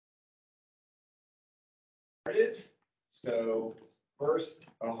Started. So first,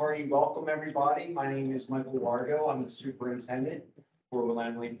 a hearty welcome, everybody. My name is Michael Wargo. I'm the superintendent for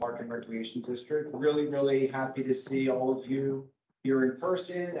Willamalane Park and Recreation District. Really happy to see all of you here in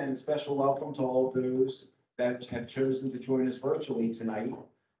person, and a special welcome to all of those that have chosen to join us virtually tonight.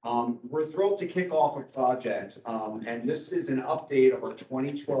 We're thrilled to kick off a project, and this is an update of our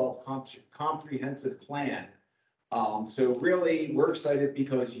 2012 comprehensive plan. So really, we're excited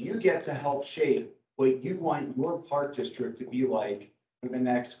because you get to help shape what you want your park district to be like for the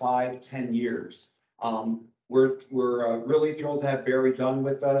next 5-10 years. We're really thrilled to have BerryDunn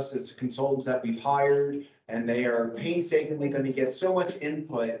with us. It's consultants that we've hired, and they are painstakingly going to get so much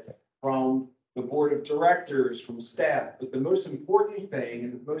input from the board of directors, from staff. But the most important thing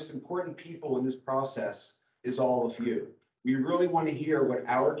and the most important people in this process is all of you. We really want to hear what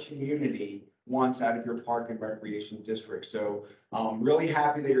our community wants out of your park and recreation district. So I'm really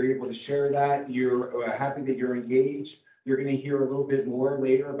happy that you're able to share that. You're happy that you're engaged. You're going to hear a little bit more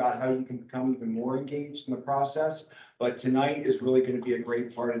later about how you can become even more engaged in the process. But tonight is really going to be a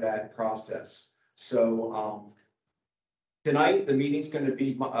great part of that process. So tonight, the meeting's going to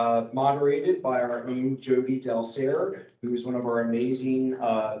be moderated by our own Jody Del Serre, who is one of our amazing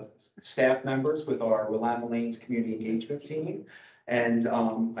staff members with our Willamalane's community engagement team. And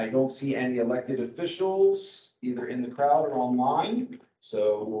I don't see any elected officials either in the crowd or online,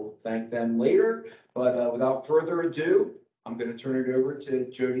 so we'll thank them later. But without further ado, I'm going to turn it over to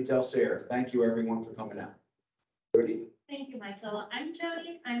Jody Del Serre. Thank you, everyone, for coming out. Jody. Thank you, Michael. I'm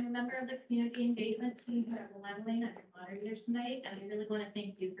Jody. I'm a member of the community engagement team here at Willamalane. I'm your moderator tonight, and I really want to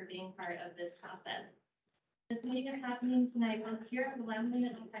thank you for being part of this process. This meeting is happening tonight both here at Willamalane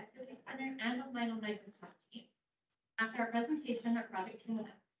and Activity Center and on my own Microsoft team. After our presentation, our project team will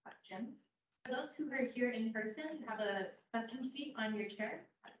ask questions. For those who are here in person, you have a question sheet on your chair.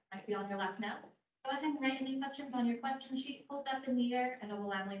 It might be on your lap now. Go ahead and write any questions on your question sheet, hold that in the air, and a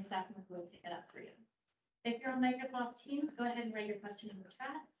Willamalane staff member will pick it up for you. If you're on Microsoft Teams, go ahead and write your question in the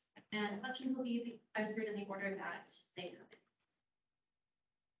chat, and questions will be answered in the order that they come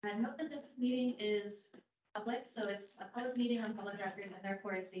in. And note that this meeting is public, so it's a public meeting on public record, and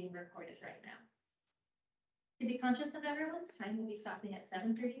therefore it's being recorded right now. To be conscious of everyone's time, we'll be stopping at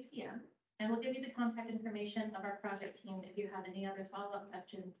 7:30 p.m. and we'll give you the contact information of our project team if you have any other follow-up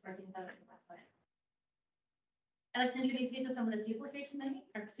questions or things that are important. I'd like to introduce you to some of the people here tonight.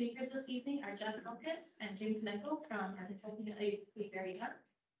 Our speakers this evening are Jeff Elkins and James Nickel from our consulting agency, BerryDunn.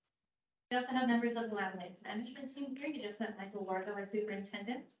 We also have members of the Willamalane's management team here. You just met Michael Wargo, our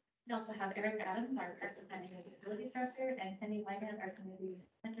superintendent. We also have Eric Adams, our Parks and Planning and Utilities director, and Penny Wygand, our community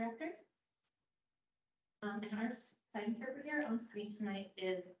director. And our site interpreter on screen tonight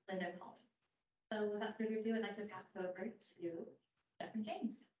is Linda Coleman. So without further ado, I'd like to pass it over to Jeff and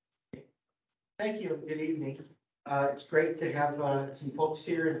James. Thank you. Good evening. It's great to have some folks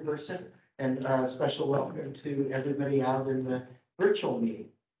here in person, and a special welcome to everybody out in the virtual meeting.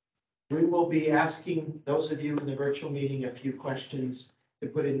 We will be asking those of you in the virtual meeting a few questions to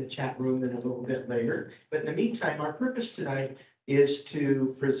put in the chat room in a little bit later. But in the meantime, our purpose tonight is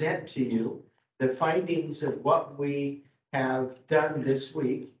to present to you the findings of what we have done this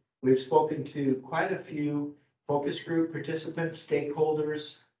week. We've spoken to quite a few focus group participants,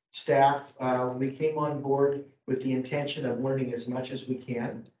 stakeholders, staff. We came on board with the intention of learning as much as we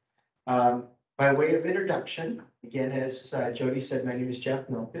can. By way of introduction, again, as Jody said, my name is Jeff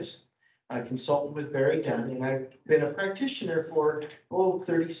Milkus. I'm a consultant with BerryDunn, and I've been a practitioner for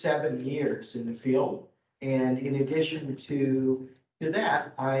 37 years in the field. And in addition to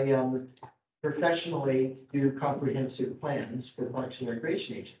that, I professionally do comprehensive plans for parks and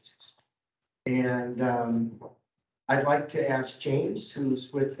recreation agencies. And I'd like to ask James,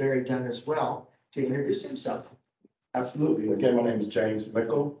 who's with BerryDunn as well, to introduce himself. Absolutely. Again, my name is James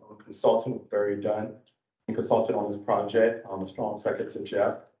Mickle. I'm a consultant with BerryDunn and consultant on this project. I'm a strong second to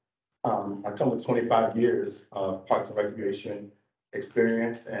Jeff. I come with 25 years of parks and recreation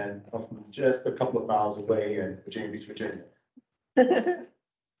experience, and I'm from just a couple of miles away in Virginia Beach, Virginia.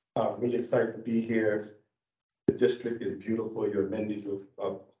 Really excited to be here. The district is beautiful. Your amenities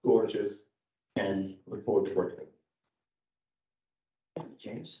are gorgeous, and look forward to working. Thank you,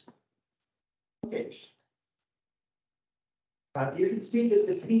 James. Okay. You can see that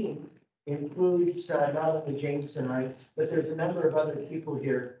the team includes not only James and I, but there's a number of other people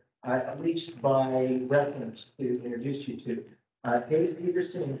here, at least by reference to introduce you to. Dave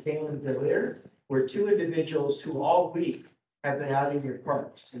Peterson and Kaylin DeLear were two individuals who all week have been out in your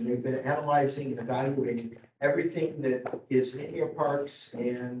parks, and they've been analyzing and evaluating everything that is in your parks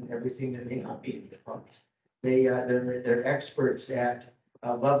and everything that may not be in your parks. They're experts at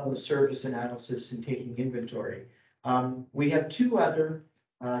level of service analysis and taking inventory. We have two other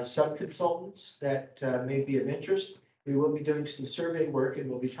sub-consultants that may be of interest. We will be doing some survey work and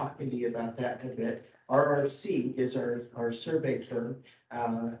we'll be talking to you about that in a bit. RRC is our survey firm,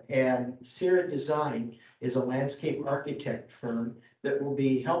 and Sierra Design is a landscape architect firm that will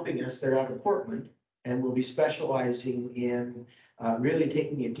be helping us. They're out of Portland and will be specializing in really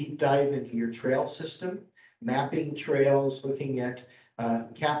taking a deep dive into your trail system, mapping trails, looking at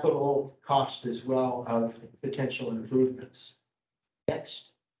capital cost as well of potential improvements.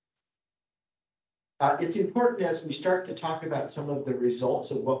 Next. It's important as we start to talk about some of the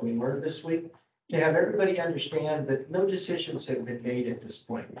results of what we learned this week, to have everybody understand that no decisions have been made at this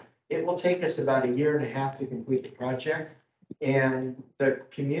point. It will take us about 1.5 years to complete the project. And the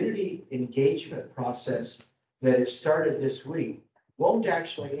community engagement process that has started this week won't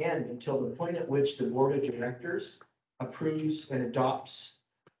actually end until the point at which the board of directors approves and adopts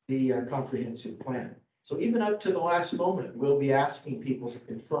the comprehensive plan. So even up to the last moment, we'll be asking people to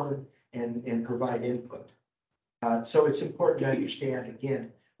confirm and provide input. So it's important to understand,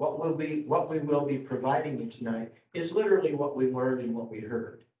 again, what we will be providing you tonight is literally what we learned and what we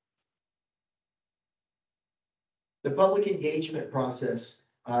heard. The public engagement process,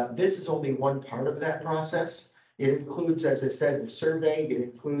 this is only one part of that process. It includes, as I said, the survey. It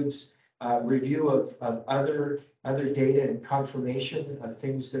includes review of other data and confirmation of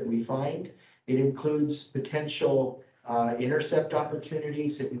things that we find. It includes potential intercept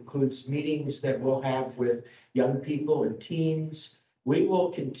opportunities. It includes meetings that we'll have with young people and teens. We will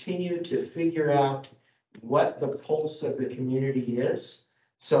continue to figure out what the pulse of the community is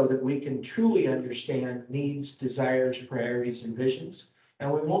so that we can truly understand needs, desires, priorities, and visions.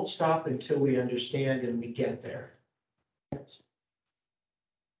 And we won't stop until we understand and we get there.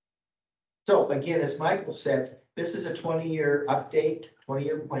 So again, as Michael said, this is a 20-year update,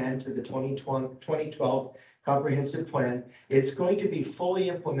 20-year plan to the 2012 comprehensive plan. It's going to be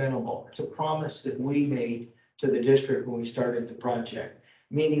fully implementable. It's a promise that we made to the district when we started the project,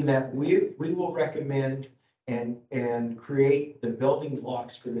 meaning that we will recommend and create the building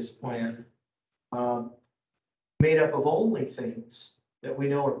blocks for this plan made up of only things that we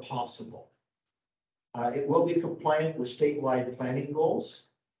know are possible. It will be compliant with statewide planning goals.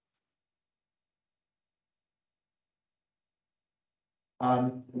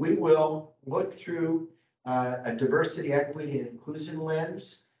 We will look through a diversity, equity, and inclusion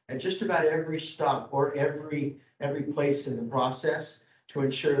lens at just about every stop or every place in the process to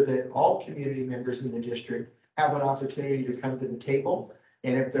ensure that all community members in the district have an opportunity to come to the table.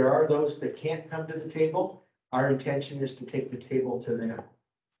 And if there are those that can't come to the table, our intention is to take the table to them.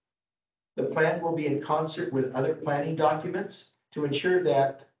 The plan will be in concert with other planning documents to ensure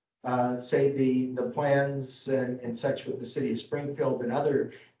that say the plans and such with the city of Springfield and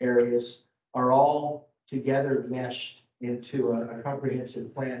other areas are all together meshed into a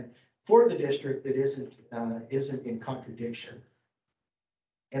comprehensive plan for the district that isn't in contradiction.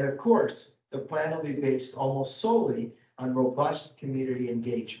 And of course, the plan will be based almost solely on robust community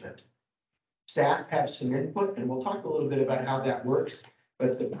engagement. Staff have some input, and we'll talk a little bit about how that works,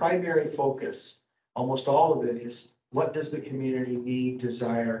 but the primary focus, almost all of it, is what does the community need,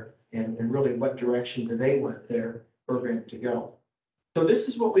 desire, and really what direction do they want their program to go. So this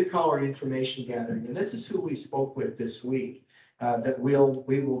is what we call our information gathering, and this is who we spoke with this week that we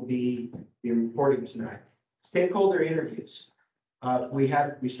will be reporting tonight. Stakeholder interviews.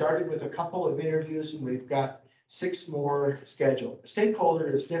 We started with a couple of interviews and we've got 6 more scheduled. Stakeholder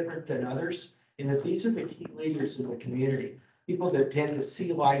is different than others in that these are the key leaders in the community, people that tend to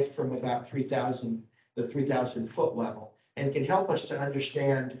see life from about the 3,000 foot level and can help us to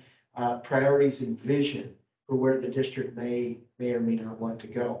understand priorities and vision for where the district may or may not want to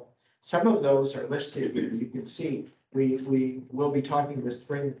go. Some of those are listed here. You can see we will be talking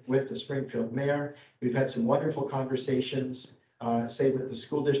with the Springfield mayor. We've had some wonderful conversations, say with the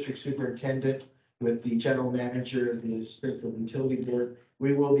school district superintendent, with the general manager of the Springfield Utility Board.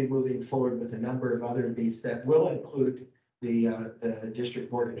 We will be moving forward with a number of other of these that will include the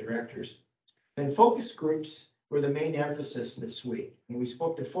district board of directors. And focus groups were the main emphasis this week. And we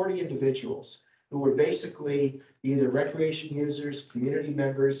spoke to 40 individuals who were basically either recreation users, community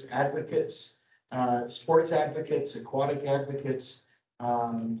members, advocates, sports advocates, aquatic advocates,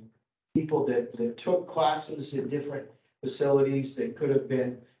 people that took classes in different facilities. They could have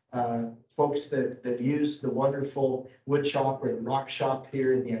been folks that used the wonderful wood shop or the rock shop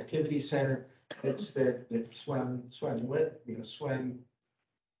here in the activity center. It's that swim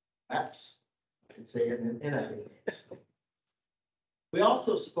apps. I could say it in other ways. We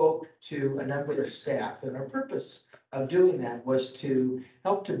also spoke to a number of staff, and our purpose of doing that was to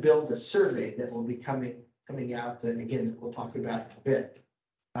help to build a survey that will be coming out, and again, we'll talk about in a bit.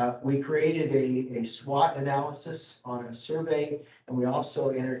 We created a SWOT analysis on a survey, and we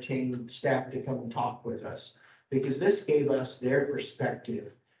also entertained staff to come and talk with us, because this gave us their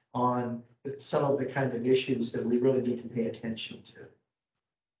perspective on some of the kind of issues that we really need to pay attention to.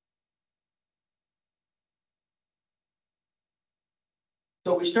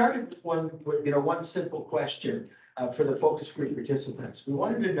 So we started with one simple question for the focus group participants. We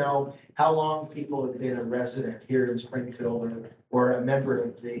wanted to know how long people have been a resident here in Springfield, or a member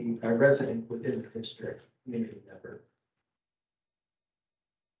of the a resident within the district, community member.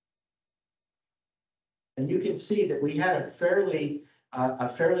 And you can see that we had a fairly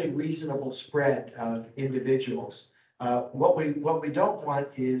reasonable spread of individuals. What we don't want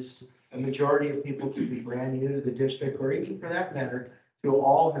is a majority of people to be brand new to the district, or even for that matter, to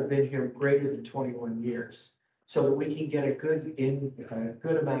all have been here greater than 21 years, so that we can get a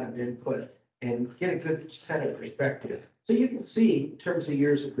good amount of input and get a good set of perspective. So you can see in terms of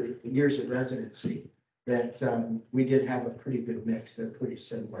years of residency that we did have a pretty good mix. They're pretty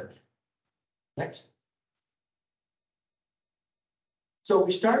similar. Next. So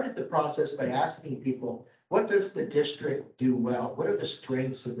we started the process by asking people, what does the district do well? What are the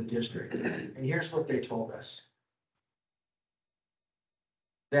strengths of the district? And here's what they told us.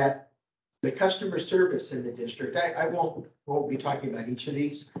 That the customer service in the district, I won't be talking about each of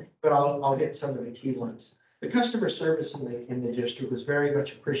these, but I'll hit some of the key ones. The customer service in the district was very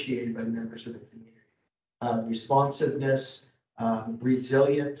much appreciated by members of the community. Responsiveness,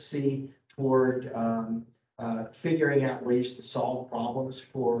 resiliency toward figuring out ways to solve problems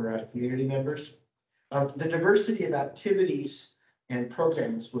for community members. The diversity of activities and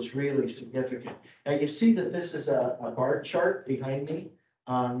programs was really significant. Now you see that this is a bar chart behind me.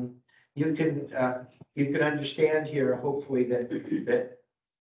 You can understand here, hopefully, that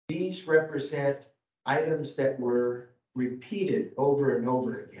these represent items that were repeated over and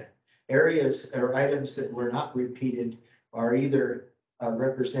over again. Areas or items that were not repeated are either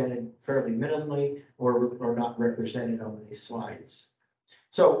represented fairly minimally or not represented on these slides.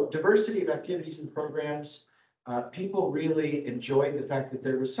 So diversity of activities and programs, people really enjoyed the fact that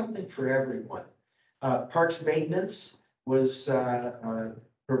there was something for everyone. Parks maintenance was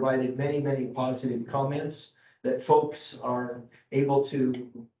provided many positive comments that folks are able to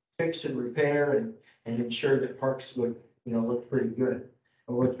fix and repair and ensure that parks would look pretty good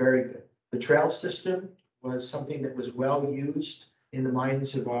or look very good. The trail system was something that was well used in the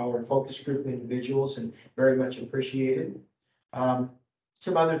minds of our focus group individuals and very much appreciated.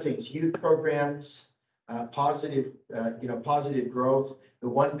 Some other things, youth programs, positive growth. The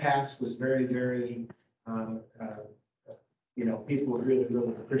One Pass was very people would really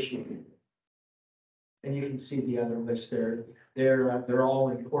appreciate it. And you can see the other list there. They're all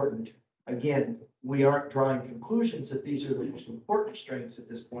important. Again, we aren't drawing conclusions that these are the most important strengths at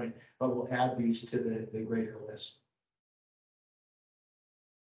this point, but we'll add these to the greater list.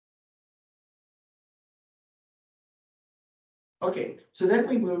 Okay, so then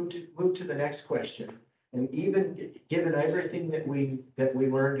we moved to the next question. And even given everything that we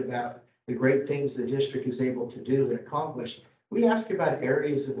learned about the great things the district is able to do and accomplish, we ask about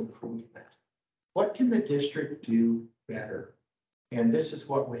areas of improvement. What can the district do better? And this is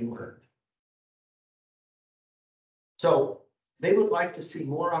what we learned. So they would like to see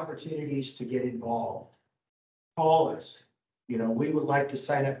more opportunities to get involved. Call us. We would like to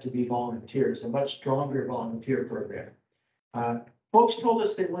sign up to be volunteers, a much stronger volunteer program. Folks told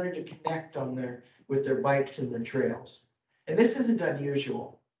us they wanted to connect with their bikes and their trails. And this isn't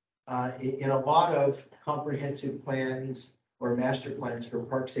unusual. In a lot of comprehensive plans or master plans for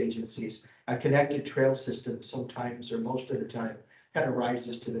parks agencies, a connected trail system sometimes or most of the time kind of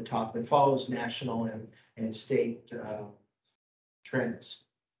rises to the top and follows national and state trends.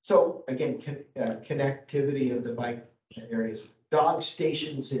 So again, connectivity of the bike areas. Dog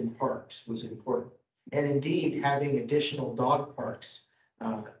stations in parks was important. And indeed, having additional dog parks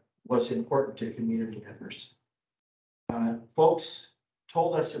was important to community members. Folks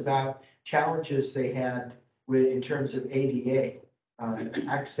told us about challenges they had in terms of ADA,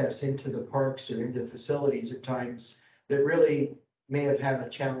 access into the parks or into facilities at times that really may have had a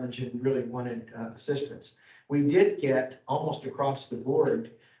challenge and really wanted assistance. We did get almost across the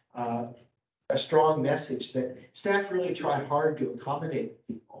board a strong message that staff really try hard to accommodate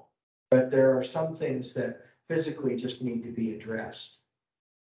people, but there are some things that physically just need to be addressed.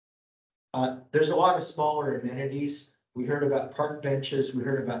 There's a lot of smaller amenities. We heard about park benches. We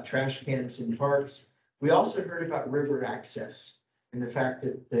heard about trash cans in parks. We also heard about river access. and the fact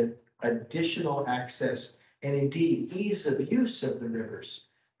that additional access and indeed ease of use of the rivers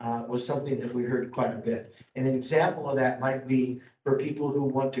was something that we heard quite a bit. And an example of that might be for people who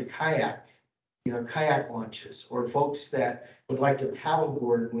want to kayak, kayak launches, or folks that would like to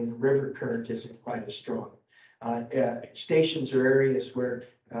paddleboard when the river current isn't quite as strong. Stations or areas where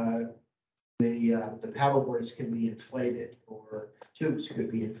the paddleboards can be inflated or tubes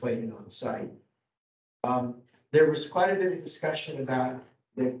could be inflated on site. There was quite a bit of discussion about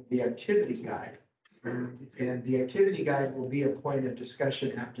the activity guide. And the activity guide will be a point of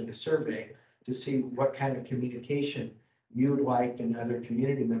discussion after the survey to see what kind of communication you would like and other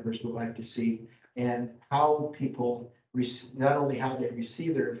community members would like to see, and how people, not only how they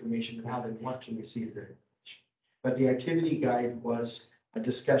receive their information, but how they want to receive their information. But the activity guide was a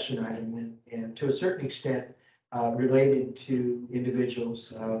discussion item and to a certain extent related to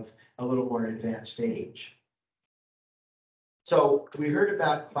individuals of a little more advanced age. So we heard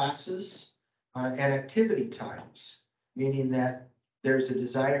about classes and activity times, meaning that there's a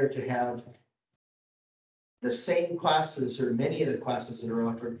desire to have the same classes or many of the classes that are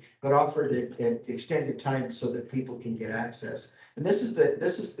offered, but offered at extended time so that people can get access. And this is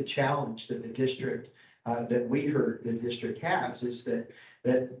the challenge that the district that we heard the district has, is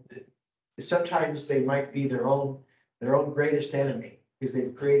that sometimes they might be their own greatest enemy, because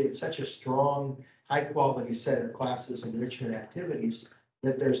they've created such a strong, high quality set of classes and enrichment activities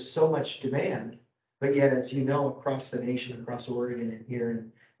that there's so much demand. But yet, as you know, across the nation, across Oregon and here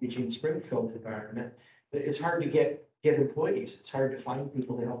in Eugene Springfield environment, it's hard to get employees. It's hard to find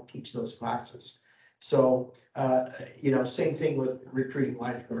people to help teach those classes. So, same thing with recruiting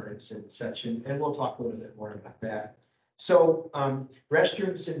lifeguards and such, and we'll talk a little bit more about that. So,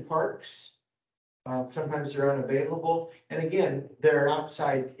 restrooms in parks, sometimes they're unavailable. And again, there are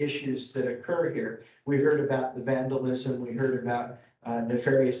outside issues that occur here. We heard about the vandalism. We heard about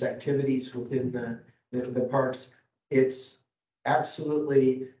nefarious activities within the parks. It's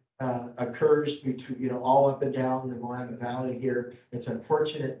absolutely occurs between, all up and down the Willamette Valley here. It's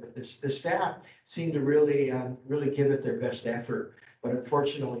unfortunate, but the staff seem to really give it their best effort. But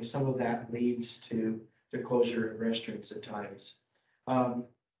unfortunately, some of that leads to closure of restrooms at times.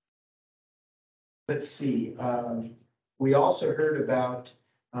 Let's see. We also heard about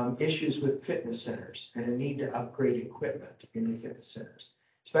issues with fitness centers and a need to upgrade equipment in the fitness centers,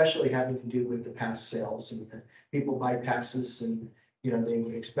 especially having to do with the pass sales, and people buy passes and they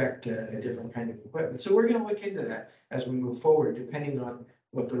would expect a different kind of equipment. So we're going to look into that as we move forward, depending on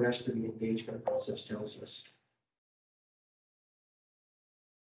what the rest of the engagement process tells us.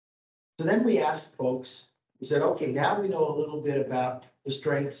 So then we asked folks, we said, okay, now we know a little bit about the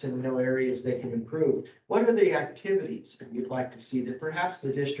strengths and we know areas they can improve. What are the activities that you'd like to see that perhaps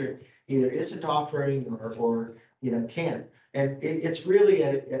the district either isn't offering or can? And it's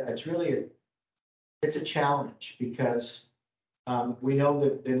a challenge, because we know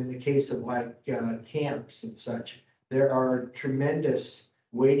that in the case of like camps and such, there are tremendous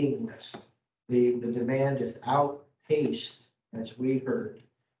waiting lists. The demand is outpaced, as we heard,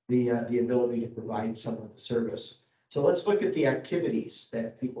 the ability to provide some of the service. So let's look at the activities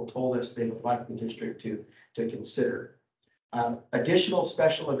that people told us they would like the district to consider. Additional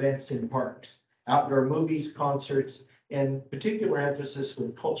special events in parks, outdoor movies, concerts, and particular emphasis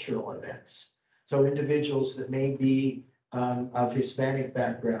with cultural events. So individuals that may be of Hispanic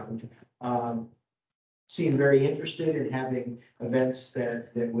background seem very interested in having events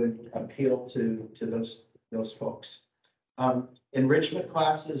that would appeal to those folks. Enrichment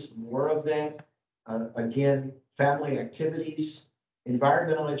classes, more of them. Again, family activities,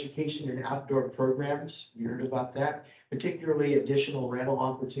 environmental education and outdoor programs. You heard about that, particularly additional rental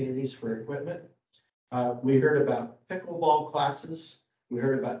opportunities for equipment. We heard about pickleball classes. We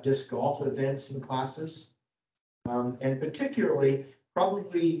heard about disc golf events and classes. And particularly,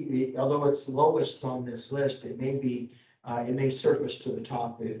 probably, although it's lowest on this list, it may surface to the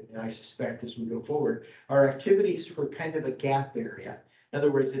top, I suspect, as we go forward, are activities for kind of a gap area. In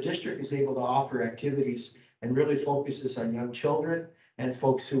other words, the district is able to offer activities and really focuses on young children and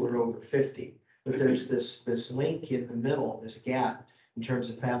folks who are over 50. But there's this link in the middle, this gap in terms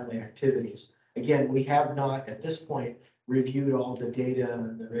of family activities. Again, we have not at this point reviewed all the data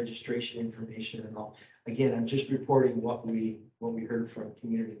and the registration information and all. Again, I'm just reporting what we heard from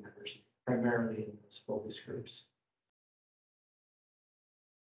community members, primarily in those focus groups.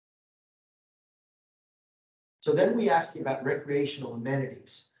 So then we asked you about recreational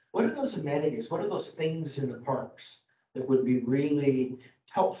amenities. What are those amenities? What are those things in the parks that would be really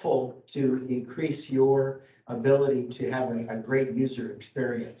helpful to increase your ability to have a great user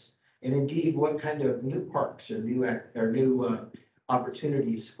experience? And indeed, what kind of new parks or new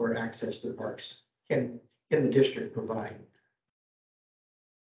opportunities for access to parks can the district provide?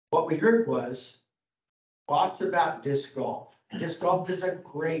 What we heard was lots about disc golf. Disc golf is a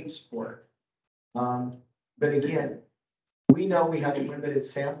great sport. But again, we know we have a limited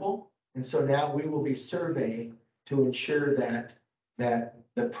sample, and so now we will be surveying to ensure that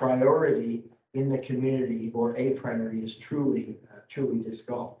the priority in the community, or a priority, is truly disc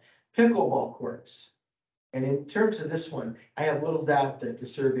golf. Pickleball courts. And in terms of this one, I have little doubt that the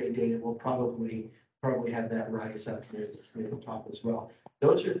survey data will probably have that rise up near the top as well.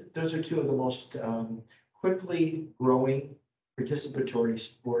 Those are two of the most quickly growing participatory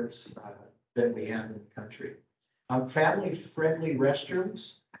sports that we have in the country. Family-friendly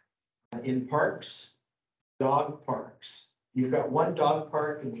restrooms in parks, dog parks. You've got one dog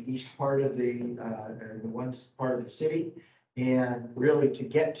park in the east part of the part of the city, and really to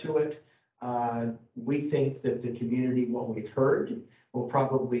get to it, we think that the community, what we've heard, will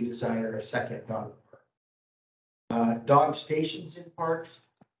probably desire a second dog park. Dog stations in parks.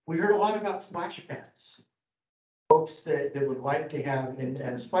 We heard a lot about splash pads. Folks that would like to have, and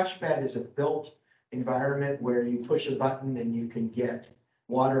a splash pad is a built environment where you push a button and you can get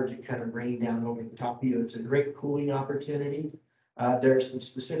water to kind of rain down over the top of you. It's a great cooling opportunity. There are some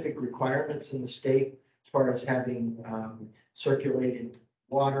specific requirements in the state as far as having circulated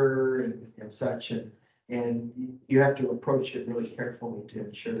water and such, and you have to approach it really carefully to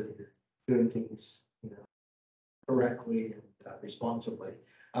ensure that you're doing things, correctly and responsibly.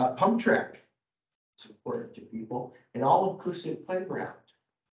 Pump track is important to people. An all-inclusive playground,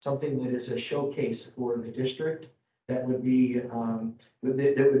 something that is a showcase for the district that would be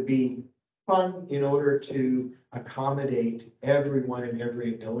fun in order to accommodate everyone in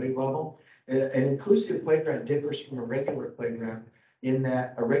every ability level. An inclusive playground differs from a regular playground in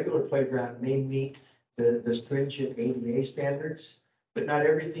that a regular playground may meet the stringent ADA standards, but not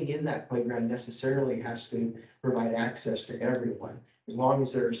everything in that playground necessarily has to provide access to everyone. As long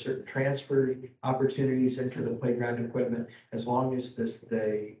as there are certain transfer opportunities into the playground equipment, as long as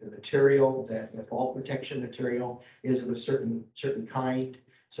the material, that the fall protection material is of a certain kind,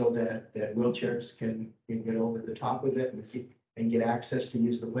 so that wheelchairs can get over the top of it and get access to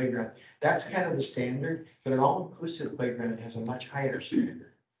use the playground. That's kind of the standard, but an all-inclusive playground has a much higher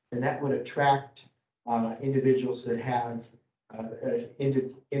standard. And that would attract individuals that have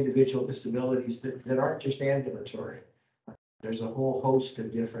individual disabilities that aren't just ambulatory. There's a whole host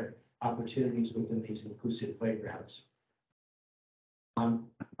of different opportunities within these inclusive playgrounds.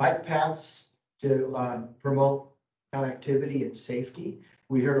 Bike paths to promote connectivity and safety.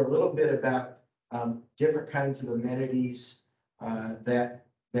 We heard a little bit about different kinds of amenities that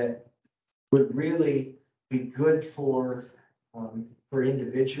would really be good for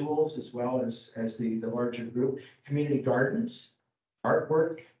individuals as well as the larger group. Community gardens,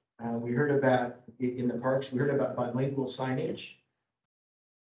 artwork. We heard about in the parks. We heard about bilingual signage.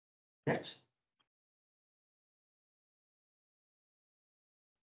 Next.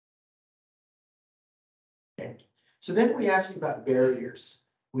 Okay. So then we asked about barriers.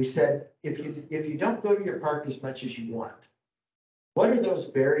 We said, if you don't go to your park as much as you want, what are those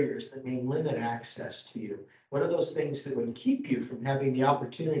barriers that may limit access to you? What are those things that would keep you from having the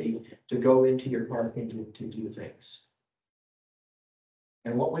opportunity to go into your park and to do things?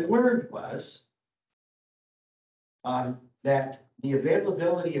 And what we learned was that the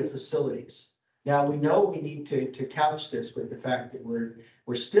availability of facilities. Now, we know we need to couch this with the fact that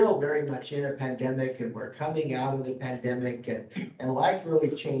we're still very much in a pandemic, and we're coming out of the pandemic, and life really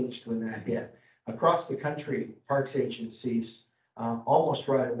changed when that hit. Across the country, parks agencies almost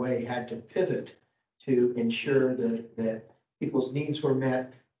right away had to pivot to ensure that people's needs were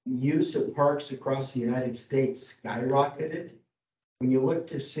met. Use of parks across the United States skyrocketed. When you look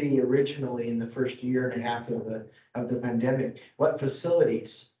to see originally in the first year and a half of the pandemic, what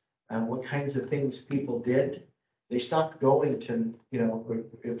facilities, what kinds of things people did, they stopped going to,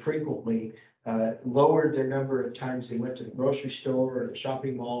 frequently, lowered their number of times they went to the grocery store or the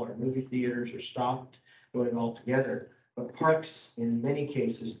shopping mall or movie theaters, or stopped going altogether. But parks, in many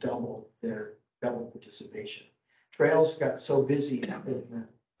cases, doubled participation. Trails got so busy up in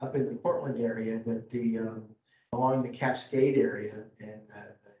the Portland area that along the Cascade area and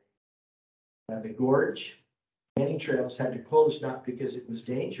the gorge, many trails had to close, not because it was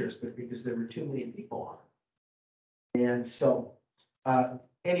dangerous, but because there were too many people on it. And so,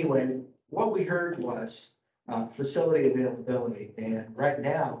 anyway, what we heard was facility availability. And right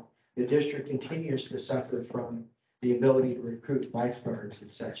now, the district continues to suffer from the ability to recruit lifeguards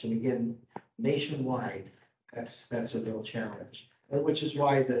and such. And again, nationwide, that's a real challenge. Which is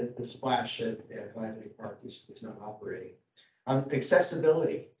why the splash at Lively Park is not operating.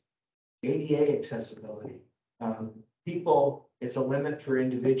 Accessibility, ADA accessibility. People, it's a limit for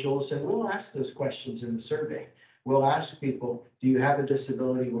individuals, and we'll ask those questions in the survey. We'll ask people, do you have a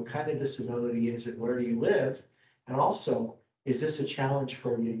disability? What kind of disability is it? Where do you live? And also, is this a challenge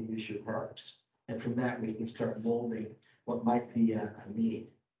for you to use your parks? And from that, we can start molding what might be a need.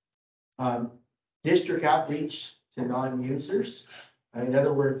 District outreach to non-users. In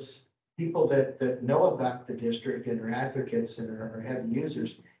other words, people that know about the district and are advocates and are heavy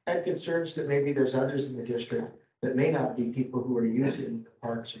users had concerns that maybe there's others in the district that may not be people who are using the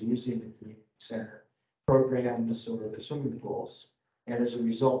parks or using the community center programs or the swimming pools. And as a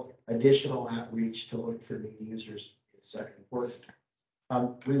result, additional outreach to look for new users is important.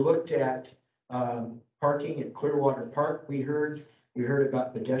 We looked at parking at Clearwater Park. We heard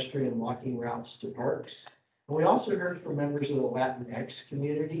about pedestrian walking routes to parks. And we also heard from members of the Latinx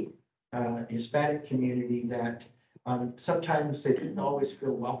community, Hispanic community, that sometimes they didn't always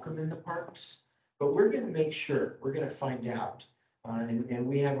feel welcome in the parks. But we're going to make sure, we're going to find out. And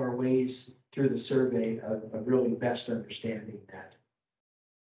we have our ways through the survey of really best understanding that.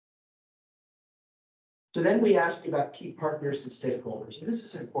 So then we ask about key partners and stakeholders. And this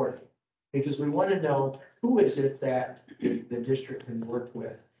is important because we want to know who is it that the district can work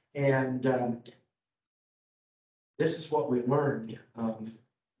with. And this is what we learned.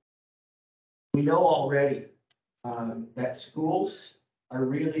 We know already that schools are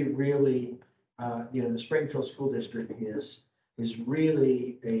really, the Springfield School District is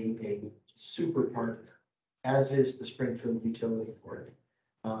really a super partner, as is the Springfield Utility Board.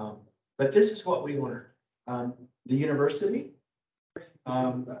 But this is what we learned. The university,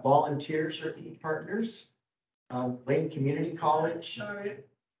 volunteers are key partners. Lane Community College,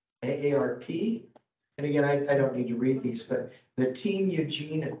 AARP. And again, I don't need to read these, but the Team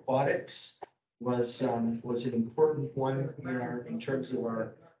Eugene Aquatics was an important one in terms of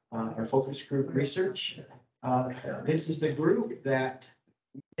our focus group research. This is the group that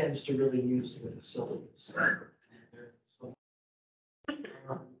tends to really use the facilities.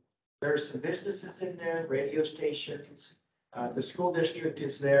 There's some businesses in there, radio stations. The school district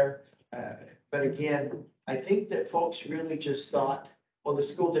is there. But again, I think that folks really just thought, well, the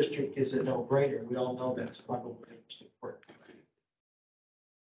school district is a no-brainer. We all know that's probably the most important.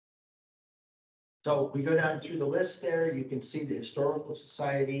 So we go down through the list there. You can see the Historical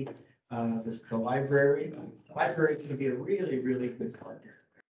Society, the library. The library can be a really good partner.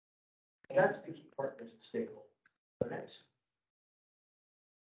 And that's the key partners and stakeholders. So next.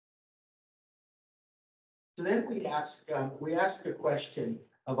 So then we ask a question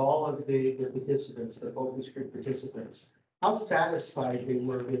of all of the participants, the focus group participants, how satisfied they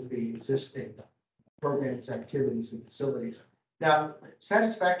were with the existing programs, activities, and facilities. Now,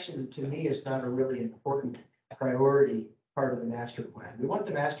 satisfaction to me is not a really important priority part of the master plan. We want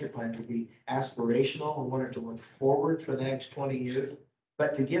the master plan to be aspirational. We want it to look forward for the next 20 years.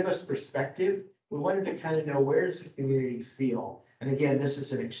 But to give us perspective, we wanted to kind of know, where does the community feel? And again, this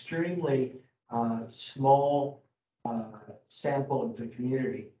is an extremely small sample of the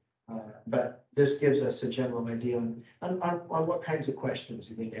community. But this gives us a general idea on what kinds of questions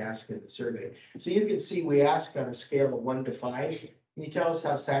you need to ask in the survey. So you can see we ask on a scale of 1 to 5. Can you tell us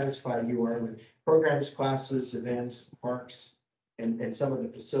how satisfied you are with programs, classes, events, parks, and some of the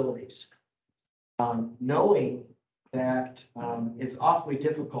facilities? Knowing that it's awfully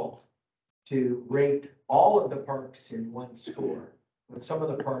difficult to rate all of the parks in one score. But some of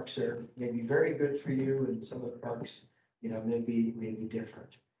the parks are maybe very good for you, and some of the parks, maybe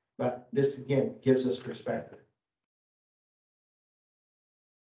different. But this, again, gives us perspective.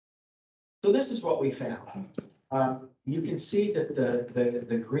 So this is what we found. You can see that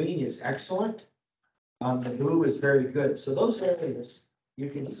the green is excellent. The blue is very good. So those areas you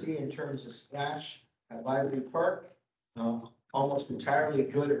can see in terms of splash at Library Park, almost entirely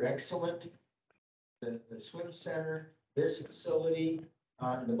good or excellent. The swim center, this facility,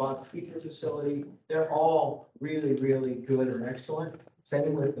 the Bob Peter facility, they're all really good or excellent.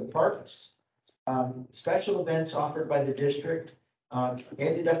 Same with the parks. Special events offered by the district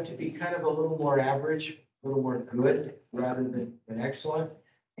ended up to be kind of a little more average, a little more good rather than excellent.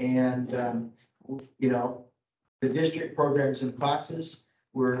 And, the district programs and classes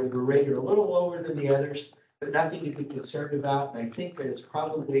were rated a little lower than the others, but nothing to be concerned about. And I think that it's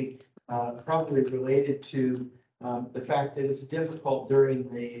probably related to the fact that it's difficult during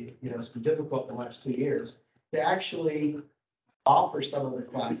it's been difficult the last 2 years to actually offer some of the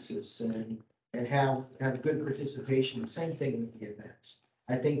classes and have good participation. Same thing with the events.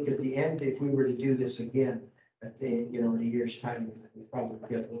 I think at the end, if we were to do this again, in a year's time, we probably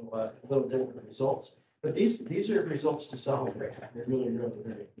get a little different results. But these are results to celebrate. They're really, really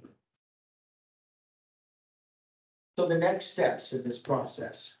great. So the next steps in this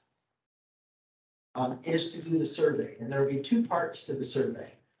process is to do the survey, and there will be two parts to the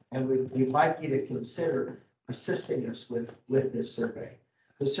survey. And we'd like you to consider assisting us with this survey.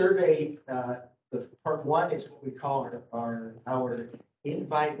 The survey, the part one is what we call our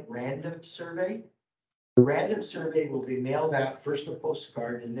invite random survey. The random survey will be mailed out, first a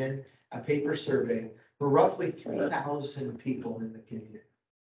postcard and then a paper survey for roughly 3,000 people in the community,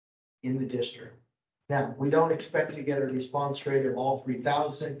 in the district. Now, we don't expect to get a response rate of all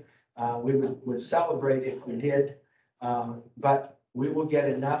 3,000. We would celebrate if we did, but we will get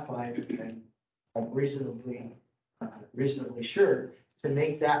enough, I'm reasonably sure, to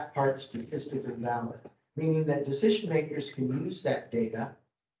make that part statistically valid, meaning that decision makers can use that data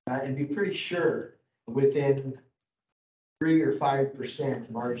and be pretty sure within 3 or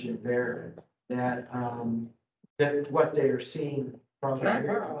 5% margin there that that what they are seeing from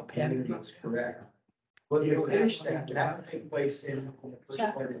the community is correct. When we finish that will take place in the first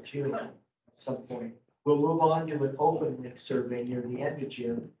part of June at some point. We'll move on to an open link survey near the end of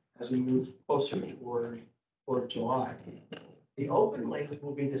June as we move closer toward July. The open link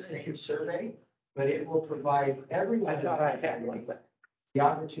will be the same survey, but it will provide everyone the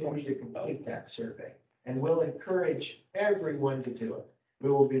opportunity to complete that survey. And we'll encourage everyone to do it. We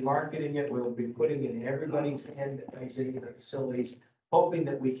will be marketing it. We'll be putting it in everybody's hand that comes into the facilities, hoping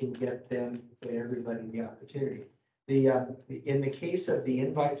that we can get everybody the opportunity. In the case of the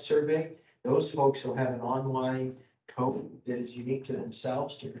invite survey, those folks will have an online code that is unique to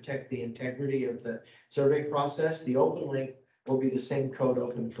themselves to protect the integrity of the survey process. The open link will be the same code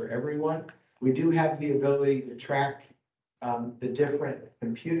open for everyone. We do have the ability to track the different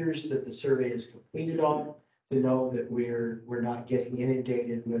computers that the survey is completed on, to know that we're not getting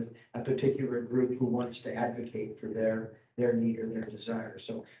inundated with a particular group who wants to advocate for their need or their desire.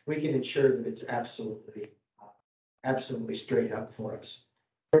 So we can ensure that it's absolutely straight up for us.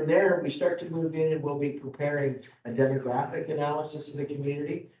 From there, we start to move in and we'll be preparing a demographic analysis of the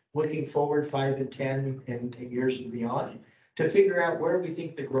community, looking forward 5 and 10 and years and beyond, to figure out where we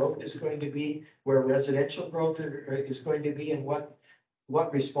think the growth is going to be, where residential growth is going to be, and what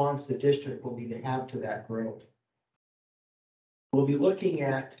response the district will need to have to that growth. We'll be looking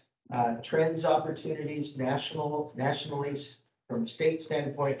at trends, opportunities, nationally from a state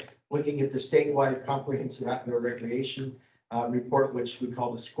standpoint, looking at the statewide comprehensive outdoor recreation report, which we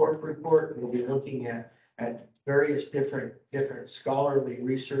call the SCORP report. We'll be looking at various different scholarly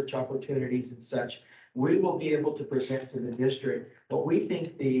research opportunities and such. We will be able to present to the district what we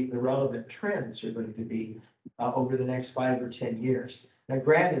think the relevant trends are going to be over the next 5 or 10 years. Now,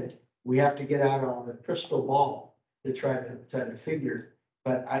 granted, we have to get out on the crystal ball to try to figure,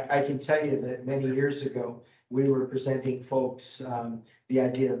 but I can tell you that many years ago, we were presenting folks the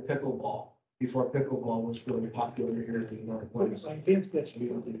idea of pickleball before pickleball was really popular here in the Northwest.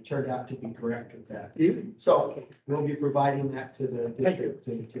 It turned out to be correct with that. So we'll be providing that to the district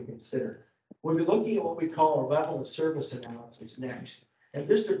to consider. We'll be looking at what we call a level of service analysis next. And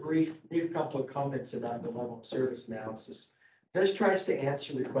just a brief couple of comments about the level of service analysis. This tries to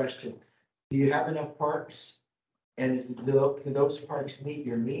answer the question, do you have enough parks? And do those parks meet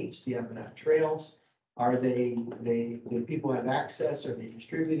your needs? Do you have enough trails? Do people have access? Are they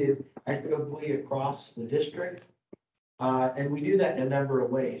distributed equitably across the district? And we do that in a number of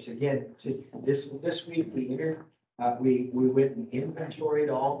ways. Again, this week we went and inventoried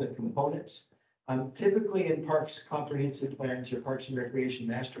all the components. Typically in parks comprehensive plans or parks and recreation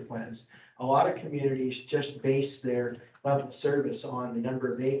master plans, a lot of communities just base their level of service on the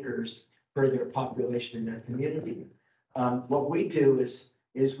number of acres per their population in their community. What we do is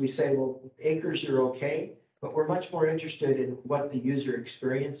we say, well, acres are okay, but we're much more interested in what the user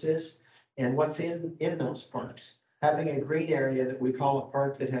experience is and what's in those parks. Having a green area that we call a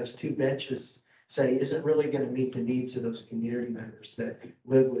park that has 2 benches, say, isn't really going to meet the needs of those community members that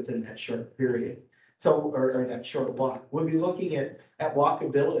live within that short period. So, or that short walk. We'll be looking at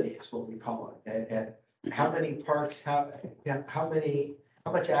walkability is what we call it, at how many parks, how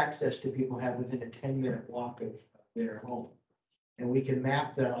much access do people have within a 10-minute walk of their home? And we can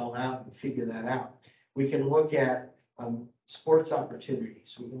map that all out and figure that out. We can look at sports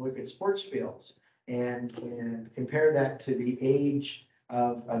opportunities. We can look at sports fields and compare that to the age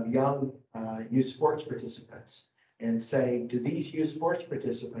of young youth sports participants and say, do these youth sports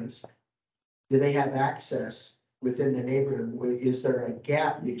participants, do they have access within the neighborhood? Is there a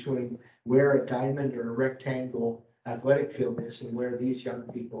gap between where a diamond or a rectangle athletic field is and where these young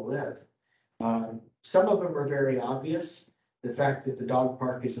people live? Some of them are very obvious. the fact that the dog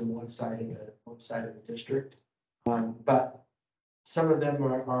park is on one side of the district. But some of them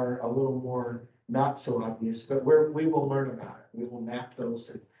are a little more not so obvious, but we will learn about it. We will map those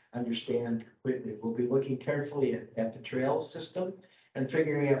and understand quickly. We'll be looking carefully at the trail system and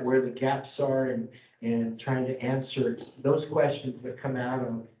figuring out where the gaps are and trying to answer those questions that come out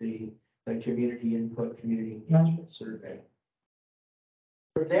of the community input, community engagement survey.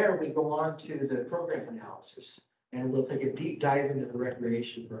 From there, we go on to the program analysis, and we'll take a deep dive into the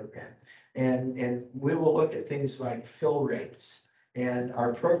recreation program. And we will look at things like fill rates, and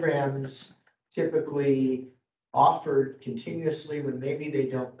our programs typically offered continuously when maybe they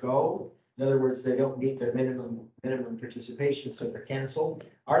don't go. In other words, they don't meet their minimum participation, so they're canceled.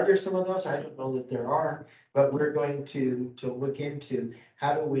 Are there some of those? I don't know that there are, but we're going to look into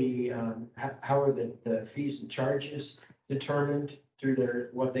how do we, how are the fees and charges determined through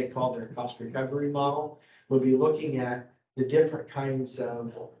what they call their cost recovery model. We'll be looking at the different kinds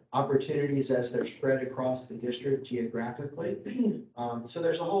of opportunities as they're spread across the district geographically. So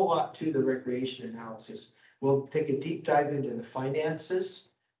there's a whole lot to the recreation analysis. We'll take a deep dive into the finances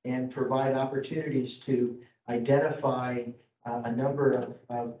and provide opportunities to identify a number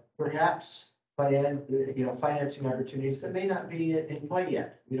of perhaps financing opportunities that may not be in play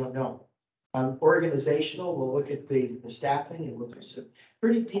yet. We don't know. Organizational, we'll look at the staffing and we'll do some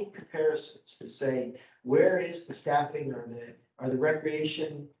pretty deep comparisons to say, where is the staffing or the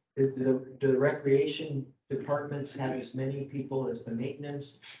recreation, do the recreation departments have as many people as the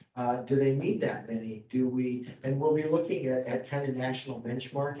maintenance? Do they need that many? And we'll be looking at kind of national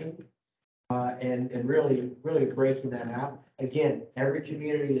benchmarking and really breaking that out. Again, every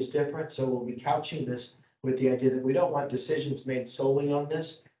community is different, so we'll be couching this with the idea that we don't want decisions made solely on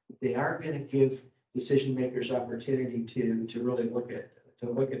this. They are going to give decision makers opportunity to really look at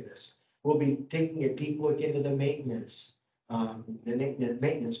this. We'll be taking a deep look into the maintenance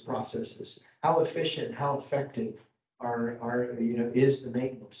processes. How efficient, how effective is the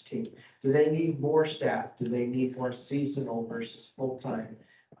maintenance team? Do they need more staff? Do they need more seasonal versus full-time?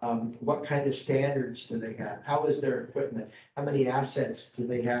 What kind of standards do they have? How is their equipment? How many assets do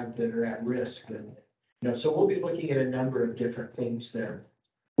they have that are at risk? And so we'll be looking at a number of different things there.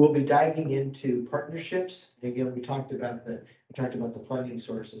 We'll be diving into partnerships. Again, we talked about the funding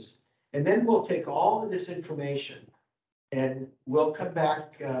sources, and then we'll take all of this information and we'll come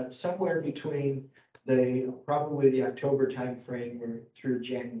back somewhere between probably the October timeframe or through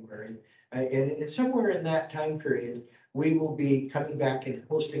January, and somewhere in that time period, we will be coming back and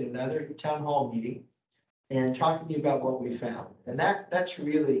hosting another town hall meeting and talking to you about what we found. And that's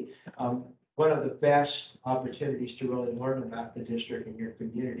really one of the best opportunities to really learn about the district and your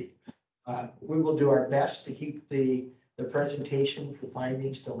community. We will do our best to keep the presentation for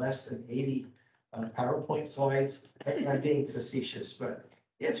findings to less than 80 PowerPoint slides. I'm being facetious, but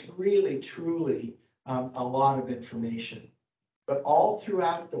it's really, truly a lot of information. But all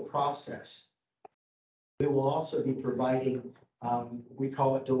throughout the process, we will also be providing, we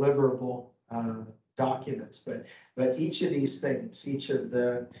call it deliverable documents, but each of these things, each of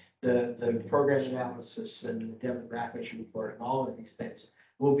the program analysis and the demographics report and all of these things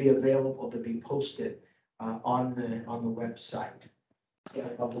will be available to be posted on the website. So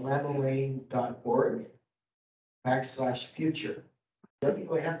willamalane.org/future.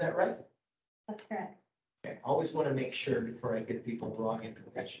 Do I have that right? That's correct. Okay, always want to make sure before I give people the wrong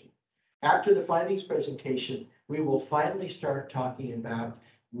information. After the findings presentation, we will finally start talking about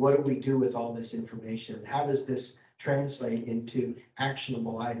what do we do with all this information? How does this translate into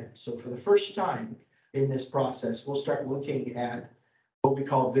actionable items? So for the first time in this process, we'll start looking at what we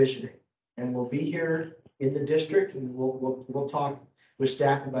call visioning. And we'll be here in the district and we'll talk with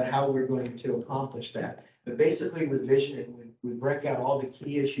staff about how we're going to accomplish that. But basically with visioning, we break out all the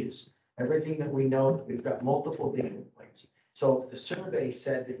key issues, everything that we know. We've got multiple data points. So if the survey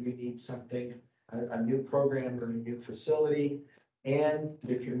said that you need something, a new program or a new facility, and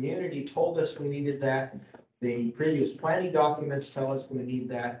the community told us we needed that, the previous planning documents tell us we need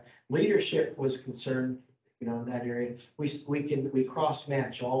that, leadership was concerned, in that area, we cross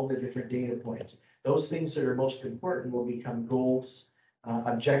match all the different data points. Those things that are most important will become goals,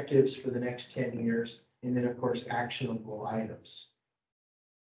 objectives for the next 10 years, and then of course, actionable items.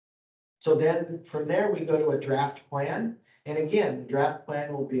 So then from there, we go to a draft plan. And again, the draft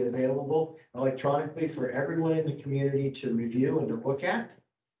plan will be available electronically for everyone in the community to review and to look at.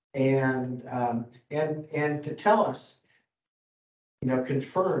 And to tell us,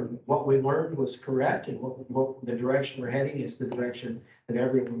 confirm what we learned was correct and what the direction we're heading is the direction that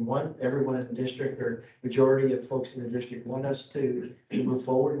everyone in the district or majority of folks in the district want us to move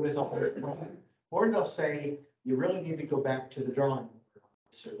forward with on their plan. Or they'll say, you really need to go back to the drawing board.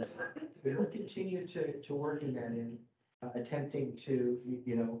 So we'll continue to work in that in attempting to,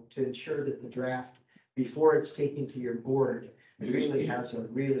 to ensure that the draft, before it's taken to your board, really has a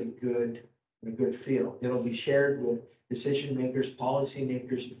good feel. It'll be shared with decision makers, policy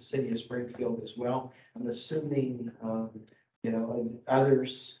makers in the city of Springfield as well. I'm assuming,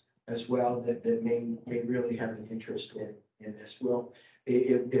 others as well that may really have an interest in this. We'll,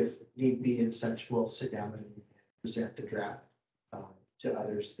 if need be and such, we'll sit down and present the draft to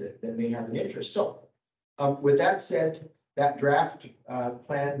others that may have an interest. So with that said, that draft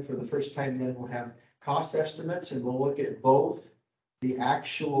plan for the first time then will have cost estimates, and we'll look at both the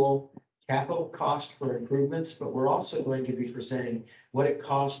actual capital cost for improvements, but we're also going to be presenting what it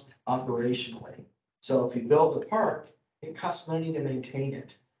costs operationally. So if you build a park, it costs money to maintain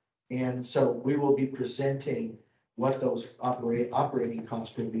it. And so we will be presenting what those operating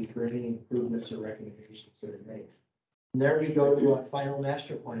costs will be for any improvements or recommendations that are made. And there we go to a final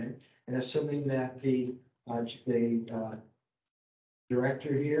master plan, and assuming that the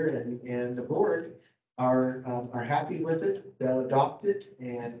director here and the board are happy with it, they'll adopt it,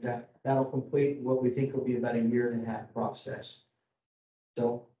 and that'll complete what we think will be about a 1.5-year process.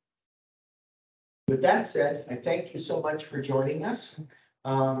 So with that said, I thank you so much for joining us.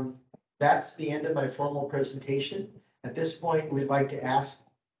 That's the end of my formal presentation. At this point, we'd like to ask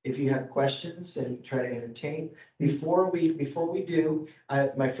if you have questions and try to entertain. Before we do,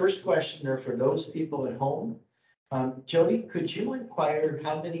 my first question are for those people at home. Jody, could you inquire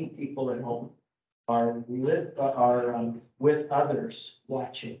how many people at home are with others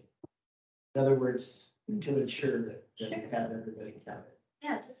watching? In other words, to ensure that we have everybody counted.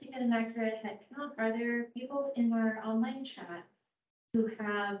 Yeah, just to get an accurate head count, are there people in our online chat who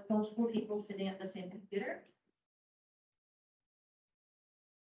have multiple people sitting at the same computer?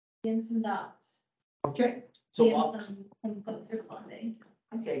 And some dots. Okay, so And some folks responding.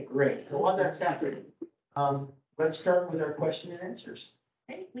 okay, great. So while that's happening, let's start with our question and answers.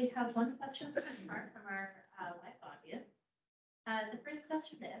 Okay, we have one question so far from our live audience. The first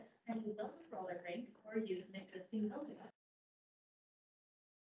question is, can you build a roller rink or use an existing building?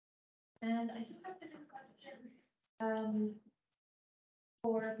 And I do have a different question.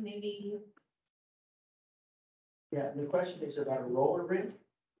 Or maybe, Yeah, the question is about a roller rink.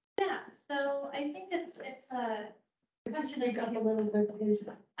 yeah, so I think it's the question I got a little bit confused.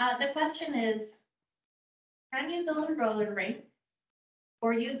 The question is, can you build a roller rink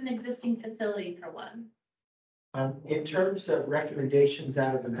or use an existing facility for one? In terms of recommendations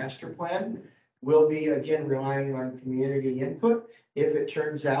out of the master plan, we'll be again relying on community input. If it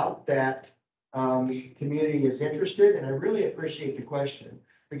turns out that community is interested, and I really appreciate the question,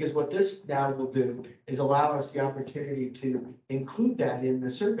 because what this now will do is allow us the opportunity to include that in the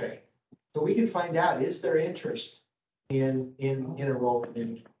survey. So we can find out, is there interest in a role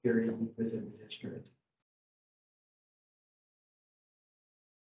in area within the district?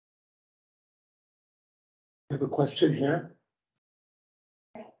 I have a question here.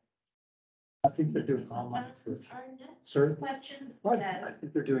 I think they're doing online first. Our next Sir? question What? says, I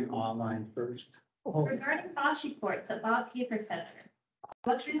think they're doing online first. Oh, regarding bocce courts at Bob Kiefer Center,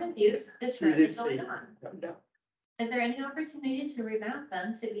 what kind of use is currently going on? yeah. Is there any opportunity to revamp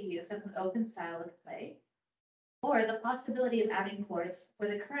them to be used as an open style of play? Or the possibility of adding courts where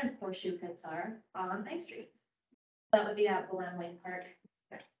the current horseshoe pits are on High Street? That would be at Willamalane Park,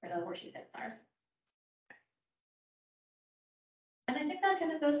 where the horseshoe pits are. And I think that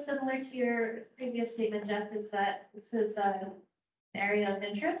kind of goes similar to your previous statement, Jeff, is that this is an area of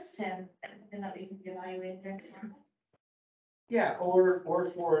interest and something that we can be evaluating during the conference. Yeah, or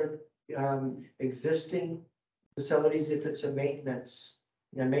for existing facilities, if it's a maintenance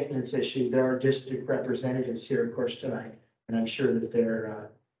issue, there are district representatives here, of course, tonight, and I'm sure that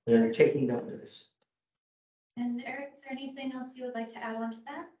they're taking note of this. And Eric, is there anything else you would like to add on to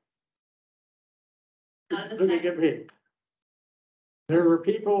that? Not at this Look time. at me. There were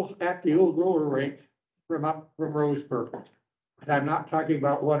people at the old roller rink from up from Roseburg. And I'm not talking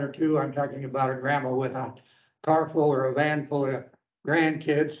about one or two, I'm talking about a grandma with a car full or a van full of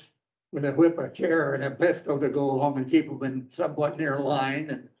grandkids with a whip, a chair, and a pistol to go home and keep them in somewhat near line,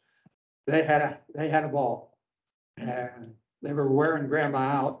 and they had a ball. And they were wearing grandma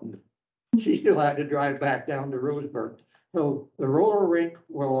out, and she still had to drive back down to Roseburg. So the roller rink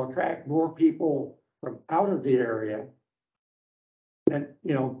will attract more people from out of the area than,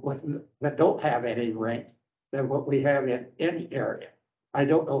 that don't have any rink than what we have in any area. I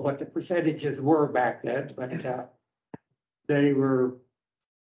don't know what the percentages were back then, but they were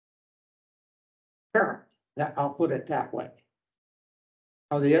current. I'll put it that way.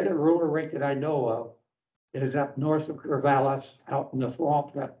 Now, the other roller rink that I know of is up north of Corvallis, out in the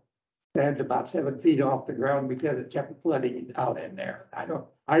swamp that stands about 7 feet off the ground because it kept flooding out in there. I don't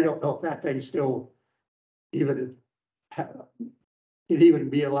know if that thing still even can even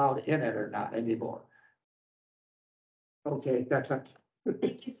be allowed in it or not anymore. Okay, that's it.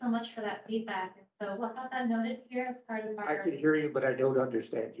 Thank you so much for that feedback. And so we'll have that noted here as part of I our, can hear you, but I don't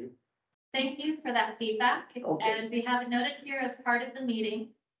understand you. thank you for that feedback. Okay. And we have it noted here as part of the meeting.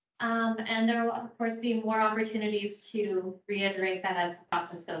 And there will of course be more opportunities to reiterate that as the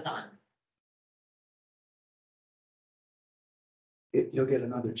process goes on. You'll get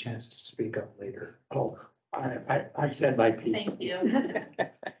another chance to speak up later. Oh, I said my piece. Thank you.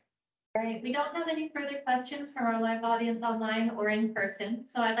 All right, we don't have any further questions from our live audience online or in person,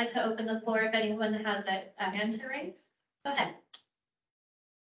 so I'd like to open the floor if anyone has a hand to raise. Go ahead.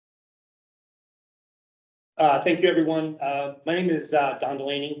 Thank you, everyone. My name is Don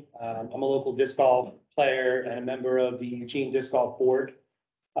Delaney. I'm a local disc golf player and a member of the Eugene Disc Golf Board.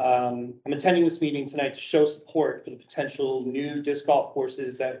 I'm attending this meeting tonight to show support for the potential new disc golf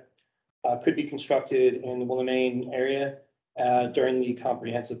courses that could be constructed in the Willamalane area during the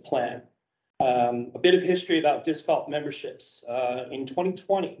comprehensive plan. A bit of history about disc golf memberships. In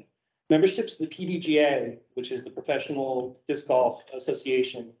 2020, memberships to the PDGA, which is the Professional Disc Golf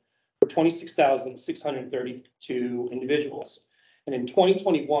Association, were 26,632 individuals. And in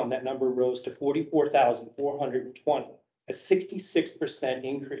 2021, that number rose to 44,420, a 66%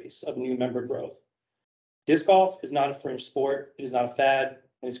 increase of new member growth. Disc golf is not a fringe sport. It is not a fad,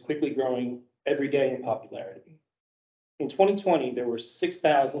 and is quickly growing every day in popularity. In 2020, there were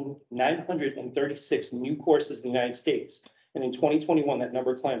 6,936 new courses in the United States. And in 2021, that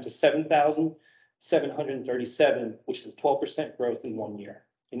number climbed to 7,737, which is a 12% growth in 1 year.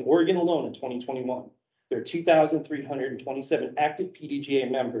 In Oregon alone in 2021, there are 2,327 active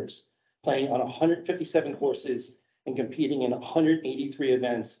PDGA members playing on 157 courses and competing in 183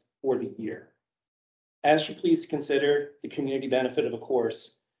 events for the year. Ask you please to consider the community benefit of a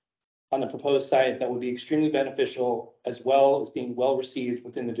course on the proposed site that would be extremely beneficial, as well as being well received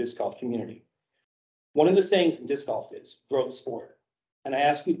within the disc golf community. One of the sayings in disc golf is growth sport. And I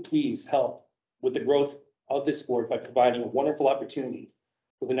ask you to please help with the growth of this sport by providing a wonderful opportunity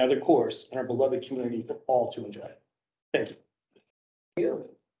with another course in our beloved community for all to enjoy. Thank you.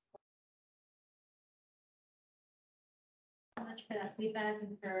 So much for that feedback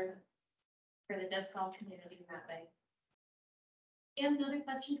and for the disc golf community in that way. And another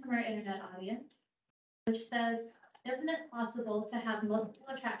question from our internet audience, which says, isn't it possible to have multiple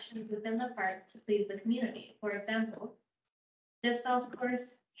attractions within the park to please the community? For example, disc golf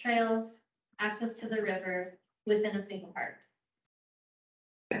course, trails, access to the river within a single park.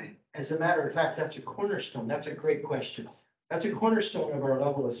 As a matter of fact, that's a cornerstone. That's a great question. That's a cornerstone of our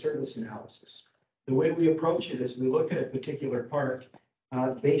level of service analysis. The way we approach it is we look at a particular park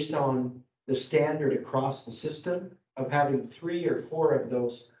based on the standard across the system of having 3 or 4 of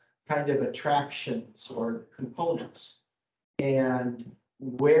those kind of attractions or components. And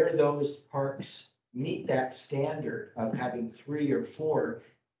where those parks meet that standard of having 3 or 4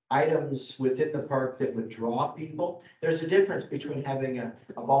 items within the park that would draw people. There's a difference between having a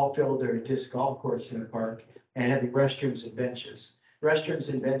ball field or a disc golf course in a park and having restrooms and benches. Restrooms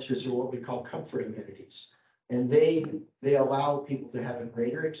and benches are what we call comfort amenities. And they allow people to have a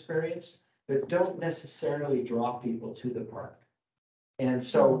greater experience, but don't necessarily draw people to the park. And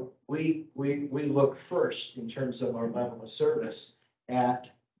so we look first in terms of our level of service at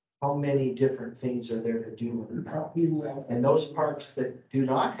how many different things are there to do in the park. And those parks that do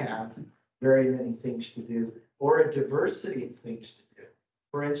not have very many things to do, or a diversity of things to do.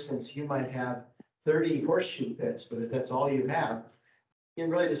 For instance, you might have 30 horseshoe pits, but if that's all you have, it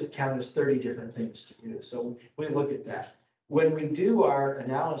really doesn't count as 30 different things to do. So we look at that. When we do our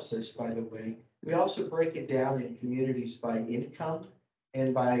analysis, by the way, we also break it down in communities by income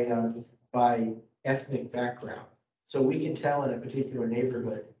and by ethnic background. So we can tell in a particular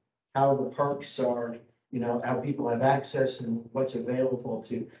neighborhood how the parks are, you know, how people have access and what's available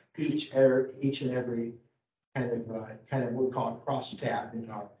to each and every kind of what we call a cross tab in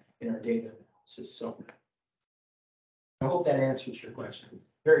our data analysis. So I hope that answers your question.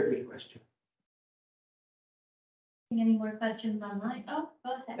 Very good question. Any more questions online? Oh,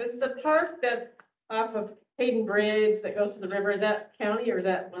 go ahead. Is the park that's off of Hayden Bridge that goes to the river, is that county or is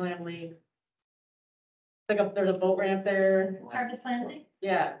that Willamalane? There's a boat ramp there. Harvest Landing?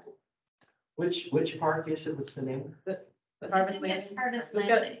 Yeah, Which park is it? What's the name? the I Harvest think it's Landing. Harvest It's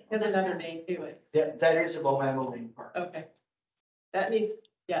got, Landing. has another name to it. Yeah, that is a Willamalane Park. Okay. That needs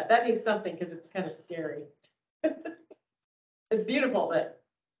something because it's kind of scary. It's beautiful, but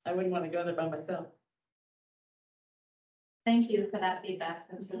I wouldn't want to go there by myself. Thank you for that feedback.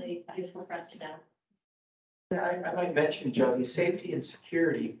 That's really useful for us to know. I might mention, Jody, safety and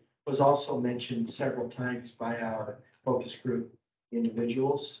security was also mentioned several times by our focus group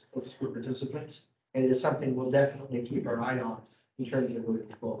individuals, focus group participants. And it is something we'll definitely keep our eye on in terms of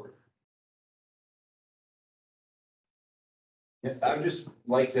moving forward. Yeah, I would just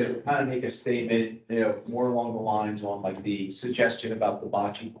like to kind of make a statement, more along the lines on like the suggestion about the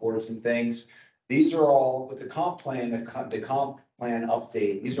bocce courts and things. These are all with the comp plan, the comp plan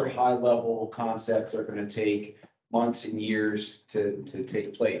update, these are high level concepts that are gonna take months and years to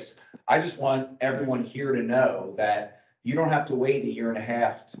take place. I just want everyone here to know that you don't have to wait a year and a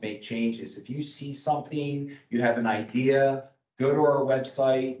half to make changes. If you see something, you have an idea, go to our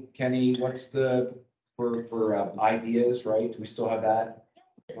website. Kenny, what's the, for ideas, right? Do we still have that?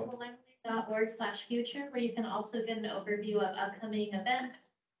 It's willamalane.org/future, where you can also get an overview of upcoming events,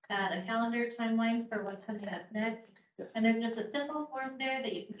 a calendar timeline for what's coming up next. And there's just a simple form there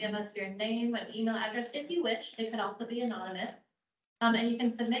that you can give us your name and email address if you wish. It could also be anonymous. And you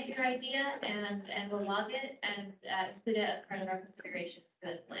can submit your idea and we'll log it and include it as part of our consideration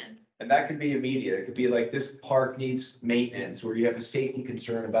for the plan. And that could be immediate. It could be like, this park needs maintenance, or you have a safety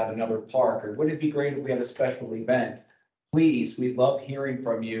concern about another park, or wouldn't it be great if we had a special event? Please, we love hearing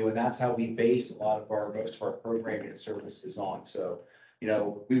from you, and that's how we base a lot of most of our programming and services on. So,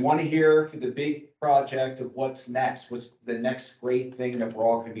 we want to hear for the big project of what's next, what's the next great thing that we're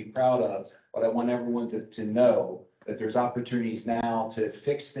all going to be proud of. But I want everyone to know that there's opportunities now to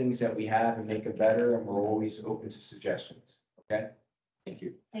fix things that we have and make it better, and we're always open to suggestions. Okay? Thank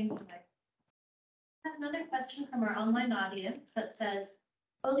you. Thank you, Mike. I have another question from our online audience that says,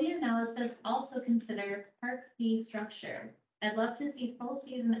 will the analysis also consider park fee structure? I'd love to see full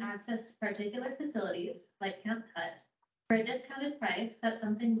season access to particular facilities like Camp Hut for a discounted price that's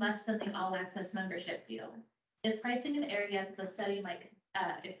something less than the all access membership deal. Is pricing an area the study might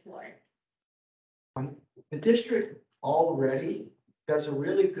explore? The district already does a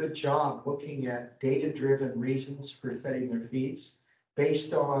really good job looking at data-driven reasons for setting their fees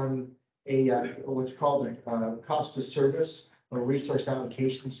based on what's called a cost of service or resource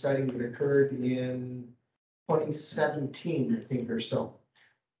allocation study that occurred in 2017, I think, or so.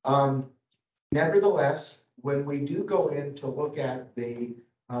 Nevertheless, when we do go in to look at the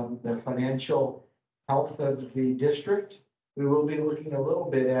financial health of the district, we will be looking a little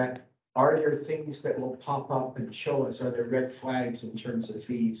bit at, are there things that will pop up and show us, are there red flags in terms of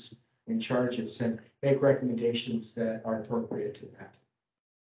fees and charges, and make recommendations that are appropriate to that.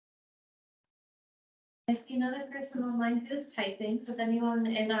 I see another person online who's typing. Does anyone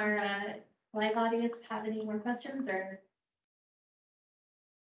in our live audience have any more questions or?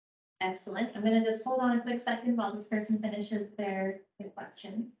 Excellent. I'm going to just hold on a quick second while this person finishes their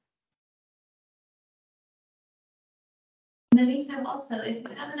question. In the meantime, also, if you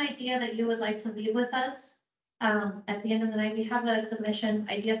have an idea that you would like to leave with us, at the end of the night, we have a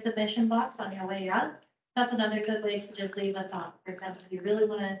idea submission box on your way out. That's another good way to just leave a thought. For example, if you really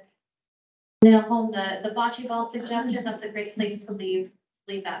want to nail home the bocce ball suggestion, that's a great place to leave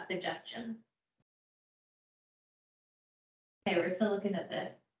that suggestion. Okay, we're still looking at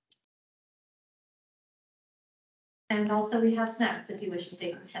this. And also we have snacks if you wish to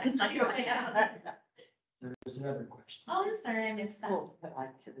take some snacks on your way out. There's another question. Oh, I'm sorry, I missed that. Oh, but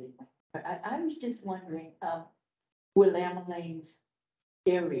actually, I was just wondering, Willamalane's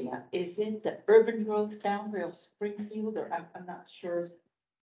area, is it the urban growth boundary of Springfield, or I'm not sure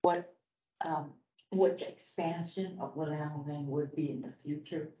what the expansion of Willamalane would be in the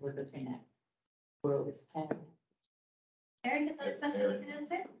future for the connect growth plan? Eric, is that a question you can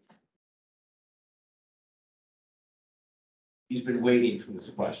answer? He's been waiting for this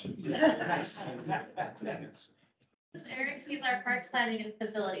question. Eric, he's our Parks Planning and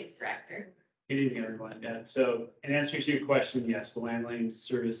Facilities Director. Good evening, everyone. So in answer to your question, yes, Willamalane's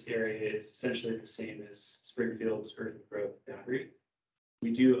service area is essentially the same as Springfield's urban growth boundary.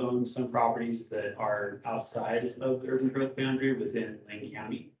 We do own some properties that are outside of the urban growth boundary within Lane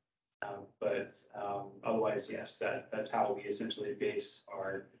County. Otherwise, yes, that's how we essentially base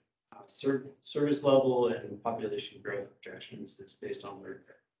our service level and population growth projections. Is based on where.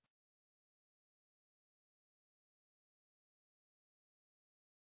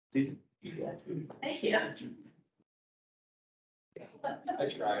 Thank you. I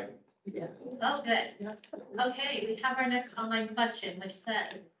tried. Oh, good. Okay, we have our next online question, which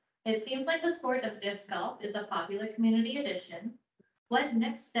says, it seems like the sport of disc golf is a popular community addition. What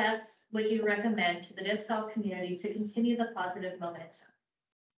next steps would you recommend to the disc golf community to continue the positive momentum?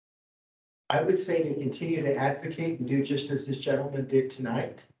 I would say to continue to advocate and do just as this gentleman did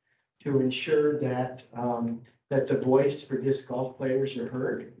tonight, to ensure that that the voice for disc golf players are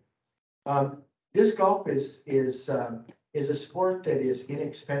heard. Disc golf is a sport that is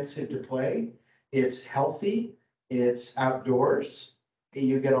inexpensive to play. It's healthy, it's outdoors.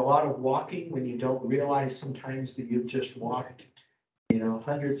 You get a lot of walking when you don't realize sometimes that you've just walked,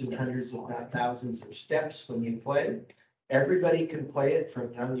 hundreds and hundreds, if not thousands of steps when you play. Everybody can play it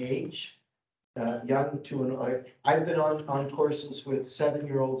from young age, young to an, I've been on courses with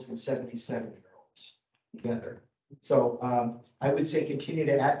 7-year-olds and 77-year-olds together. So I would say continue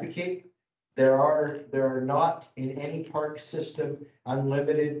to advocate. There are not in any park system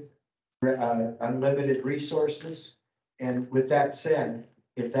unlimited resources. And with that said,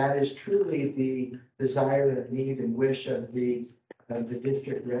 if that is truly the desire and need and wish of the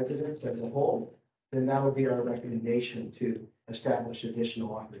district residents as a whole, then that would be our recommendation to establish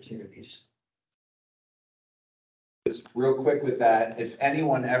additional opportunities. Just real quick with that, if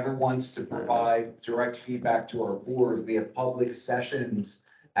anyone ever wants to provide direct feedback to our board, we have public sessions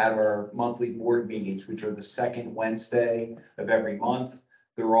at our monthly board meetings, which are the second Wednesday of every month.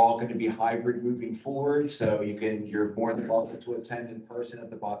 They're all going to be hybrid moving forward, so you're more than welcome to attend in person at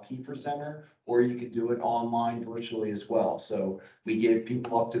the Bob Kiefer Center, or you can do it online virtually as well. So we give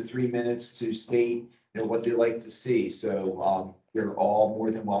people up to 3 minutes to state, what they like to see. So you're all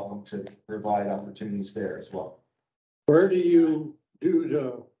more than welcome to provide opportunities there as well. Where do you do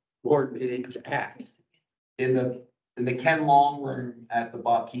the board meetings at? In the Ken Long room at the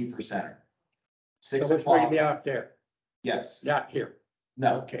Bob Kiefer Center. 6 So it's going to o'clock. be out there, Yes. not here.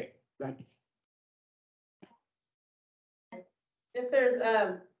 No. Okay. Thank you. If there's,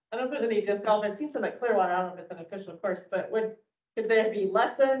 I don't know if there's any disc golf, it seems like Clearwater, I don't know if it's an official course, but could there be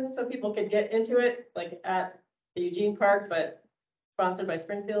lessons so people could get into it, like at the Eugene Park, but sponsored by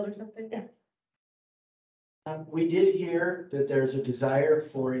Springfield or something? We did hear that there's a desire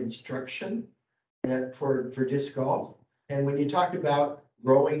for instruction for disc golf. And when you talk about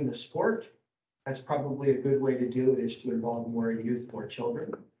growing the sport, that's probably a good way to do it, is to involve more youth, more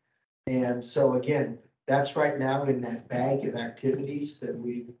children. And so again, that's right now in that bag of activities that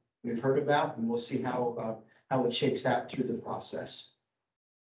we've heard about, and we'll see how it shakes out through the process.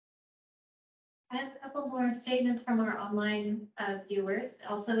 I have a couple more statements from our online viewers,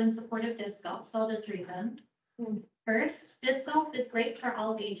 also in support of disc golf, so I'll just read them. First, disc golf is great for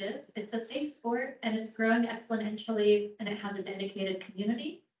all ages. It's a safe sport and it's growing exponentially, and it has a dedicated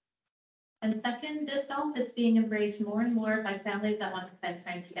community. And second, disc golf is being embraced more and more by families that want to spend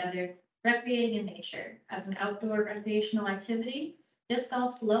time together, recreating in nature. As an outdoor recreational activity, disc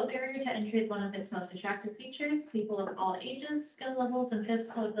golf's low barrier to entry is one of its most attractive features. People of all ages, skill levels, and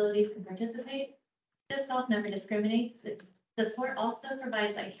physical abilities can participate. Disc golf never discriminates. The sport also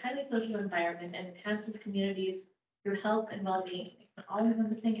provides a highly social environment and enhances communities through health and well-being, an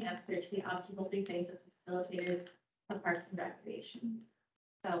all-encompassing answer to the obstacles we face as facilitators of parks and recreation.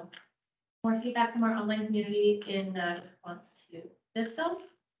 So, more feedback from our online community in response to this golf.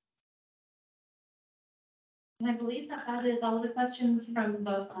 And I believe that is all of the questions from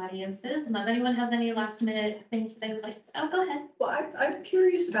both audiences. Unless anyone has any last minute things they would like to, oh, go ahead. Well, I'm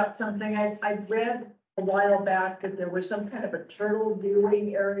curious about something. I read a while back that there was some kind of a turtle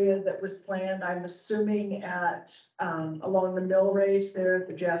viewing area that was planned, I'm assuming at, along the mill race there at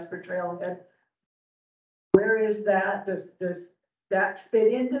the Jasper Trailhead. Where is that? Does that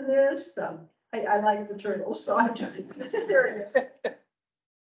fit into this? I like the turtles, so I'm just curious.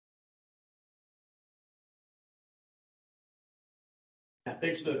 Yeah,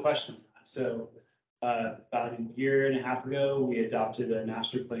 thanks for the question. So about a year and a half ago, we adopted a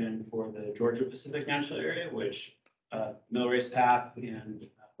master plan for the Georgia Pacific Natural Area, which Mill Race Path and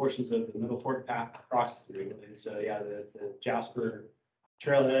portions of the Middle Fork Path cross through. And so, yeah, the Jasper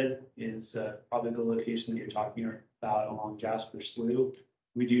Trailhead is probably the location that you're talking about along Jasper Slough.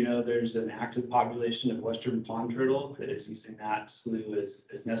 We do know there's an active population of western pond turtle that is using that slough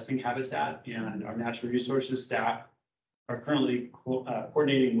as nesting habitat, and our natural resources staff are currently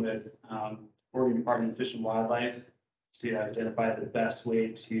coordinating with Oregon Department of Fish and Wildlife to identify the best way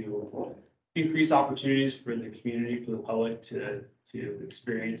to increase opportunities for the community, for the public to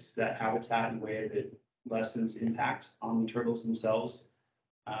experience that habitat in a way that lessens impact on the turtles themselves.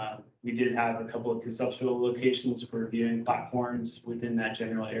 We did have a couple of conceptual locations for viewing platforms within that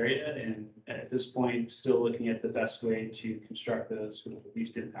general area, and at this point, still looking at the best way to construct those with the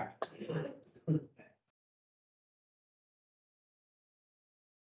least impact.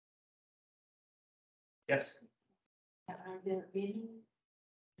 Yes. Are there any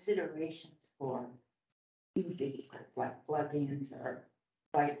considerations for vehicles like plug-ins or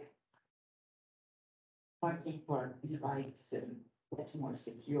like parking for e-bikes and that's more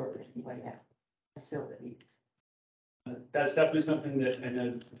secure anyway at facilities? That's definitely something that I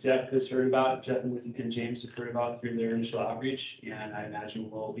know Jeff has heard about, Jeff and James have heard about through their initial outreach, and I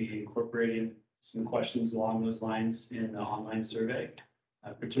imagine we'll be incorporating some questions along those lines in the online survey.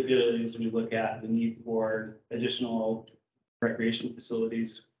 Particularly as we look at the need for additional recreation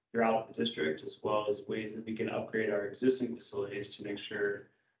facilities throughout the district, as well as ways that we can upgrade our existing facilities to make sure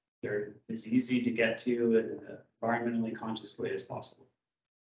they're as easy to get to in an environmentally conscious way as possible.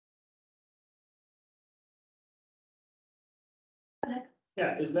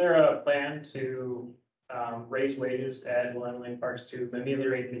 Yeah, is there a plan to raise wages at Willamalane parks to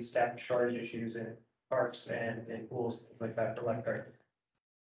ameliorate the staff shortage issues in parks and in pools, things like that for lifeguards?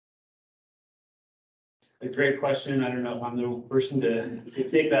 A great question. I don't know if I'm the person to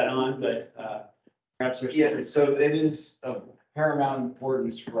take that on, but perhaps there's. Yeah, so it is of paramount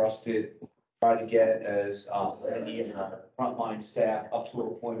importance for us to try to get as many of our frontline staff up to a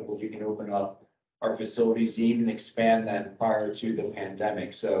point where we can open up our facilities, to even expand them prior to the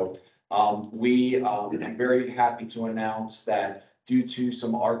pandemic. So I'm very happy to announce that due to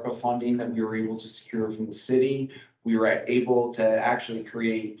some ARPA funding that we were able to secure from the city, we were able to actually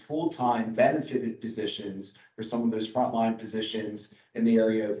create full-time benefited positions for some of those frontline positions in the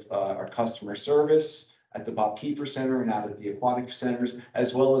area of our customer service at the Bob Kiefer Center and out at the aquatic centers,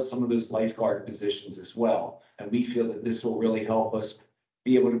 as well as some of those lifeguard positions as well. And we feel that this will really help us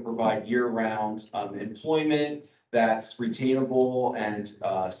be able to provide year-round employment that's retainable and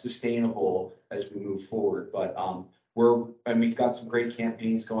sustainable as we move forward. But we've got some great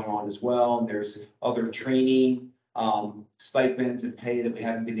campaigns going on as well. And there's other training stipends and pay that we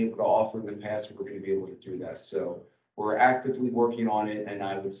haven't been able to offer in the past. We're going to be able to do that. So we're actively working on it. And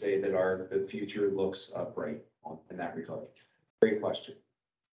I would say that the future looks bright in that regard. Great question.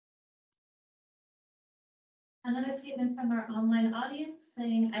 Another statement from our online audience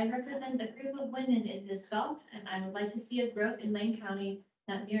saying, I represent a group of women in disc golf, and I would like to see a growth in Lane County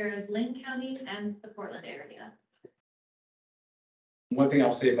that mirrors Lynn County and the Portland area. One thing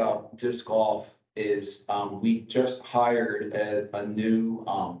I'll say about disc golf is we just hired a new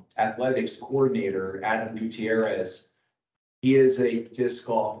athletics coordinator, Adam Gutierrez. He is a disc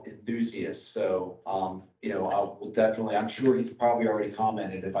golf enthusiast, so I will definitely. I'm sure he's probably already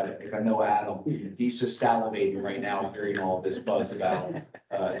commented. If I know Adam, he's just salivating right now hearing all this buzz about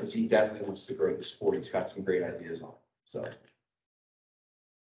because he definitely wants to grow the sport. He's got some great ideas on it. So. I'm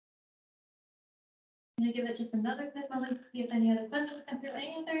gonna give it just another quick moment to see if any other questions come through.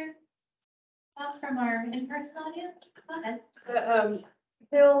 Any other thoughts from our in-person audience? Go ahead.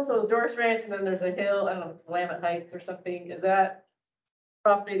 Hill, so Doris Ranch, and then there's a hill, I don't know, if it's Willamette Heights or something. Is that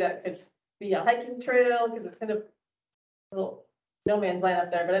property that could be a hiking trail? Because it's kind of a little no man's land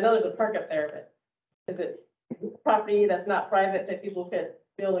up there, but I know there's a park up there, but is it property that's not private that people could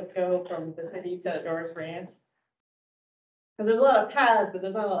be able to go from the city to Doris Ranch? Because there's a lot of paths, but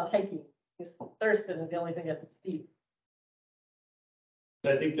there's not a lot of hiking. Just Thurston is the only thing that's steep.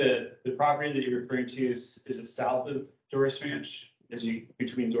 So I think the property that you're referring to is it south of Doris Ranch? Is you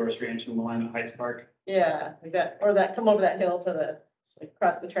between Doris Ranch and Willamette Heights Park? Yeah, like that, or that come over that hill to the, like,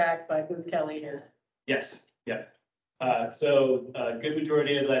 across the tracks by Booth Kelly or. Yes, yeah. So a good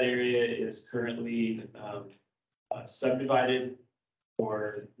majority of that area is currently subdivided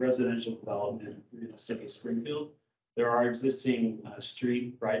for residential development in the city of Springfield. There are existing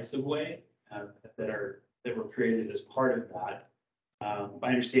street rights of way that were created as part of that. My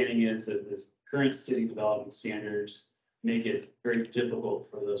understanding is that the current city development standards make it very difficult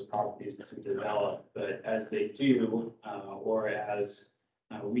for those properties to develop, but as they do, or as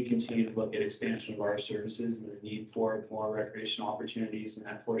we continue to look at expansion of our services and the need for more recreational opportunities in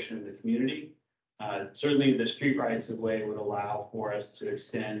that portion of the community, certainly the street rights of way would allow for us to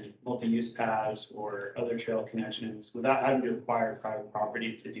extend multi-use paths or other trail connections without having to acquire private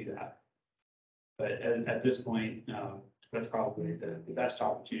property to do that. But at this point, that's probably the best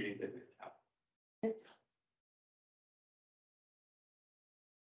opportunity that we have.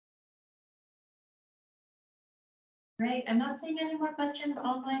 Great. I'm not seeing any more questions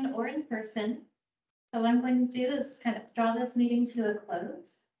online or in person. So what I'm going to do is kind of draw this meeting to a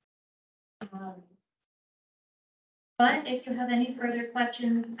close. But if you have any further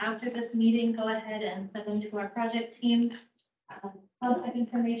questions after this meeting, go ahead and send them to our project team. Contact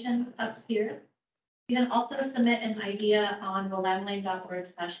information up here. You can also submit an idea on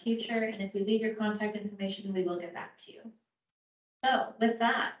willamalane.org/future. And if you leave your contact information, we will get back to you. So with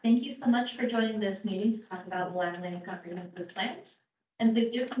that, thank you so much for joining this meeting to talk about Willamalane's comprehensive plan. And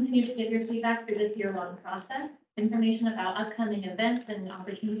please do continue to give your feedback through this year-long process. Information about upcoming events and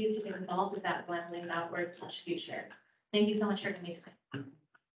opportunities to get involved with that willamalane.org/future. Thank you so much for coming.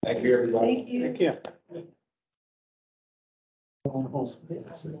 Thank you, everybody. Thank you. Thank you. Going home.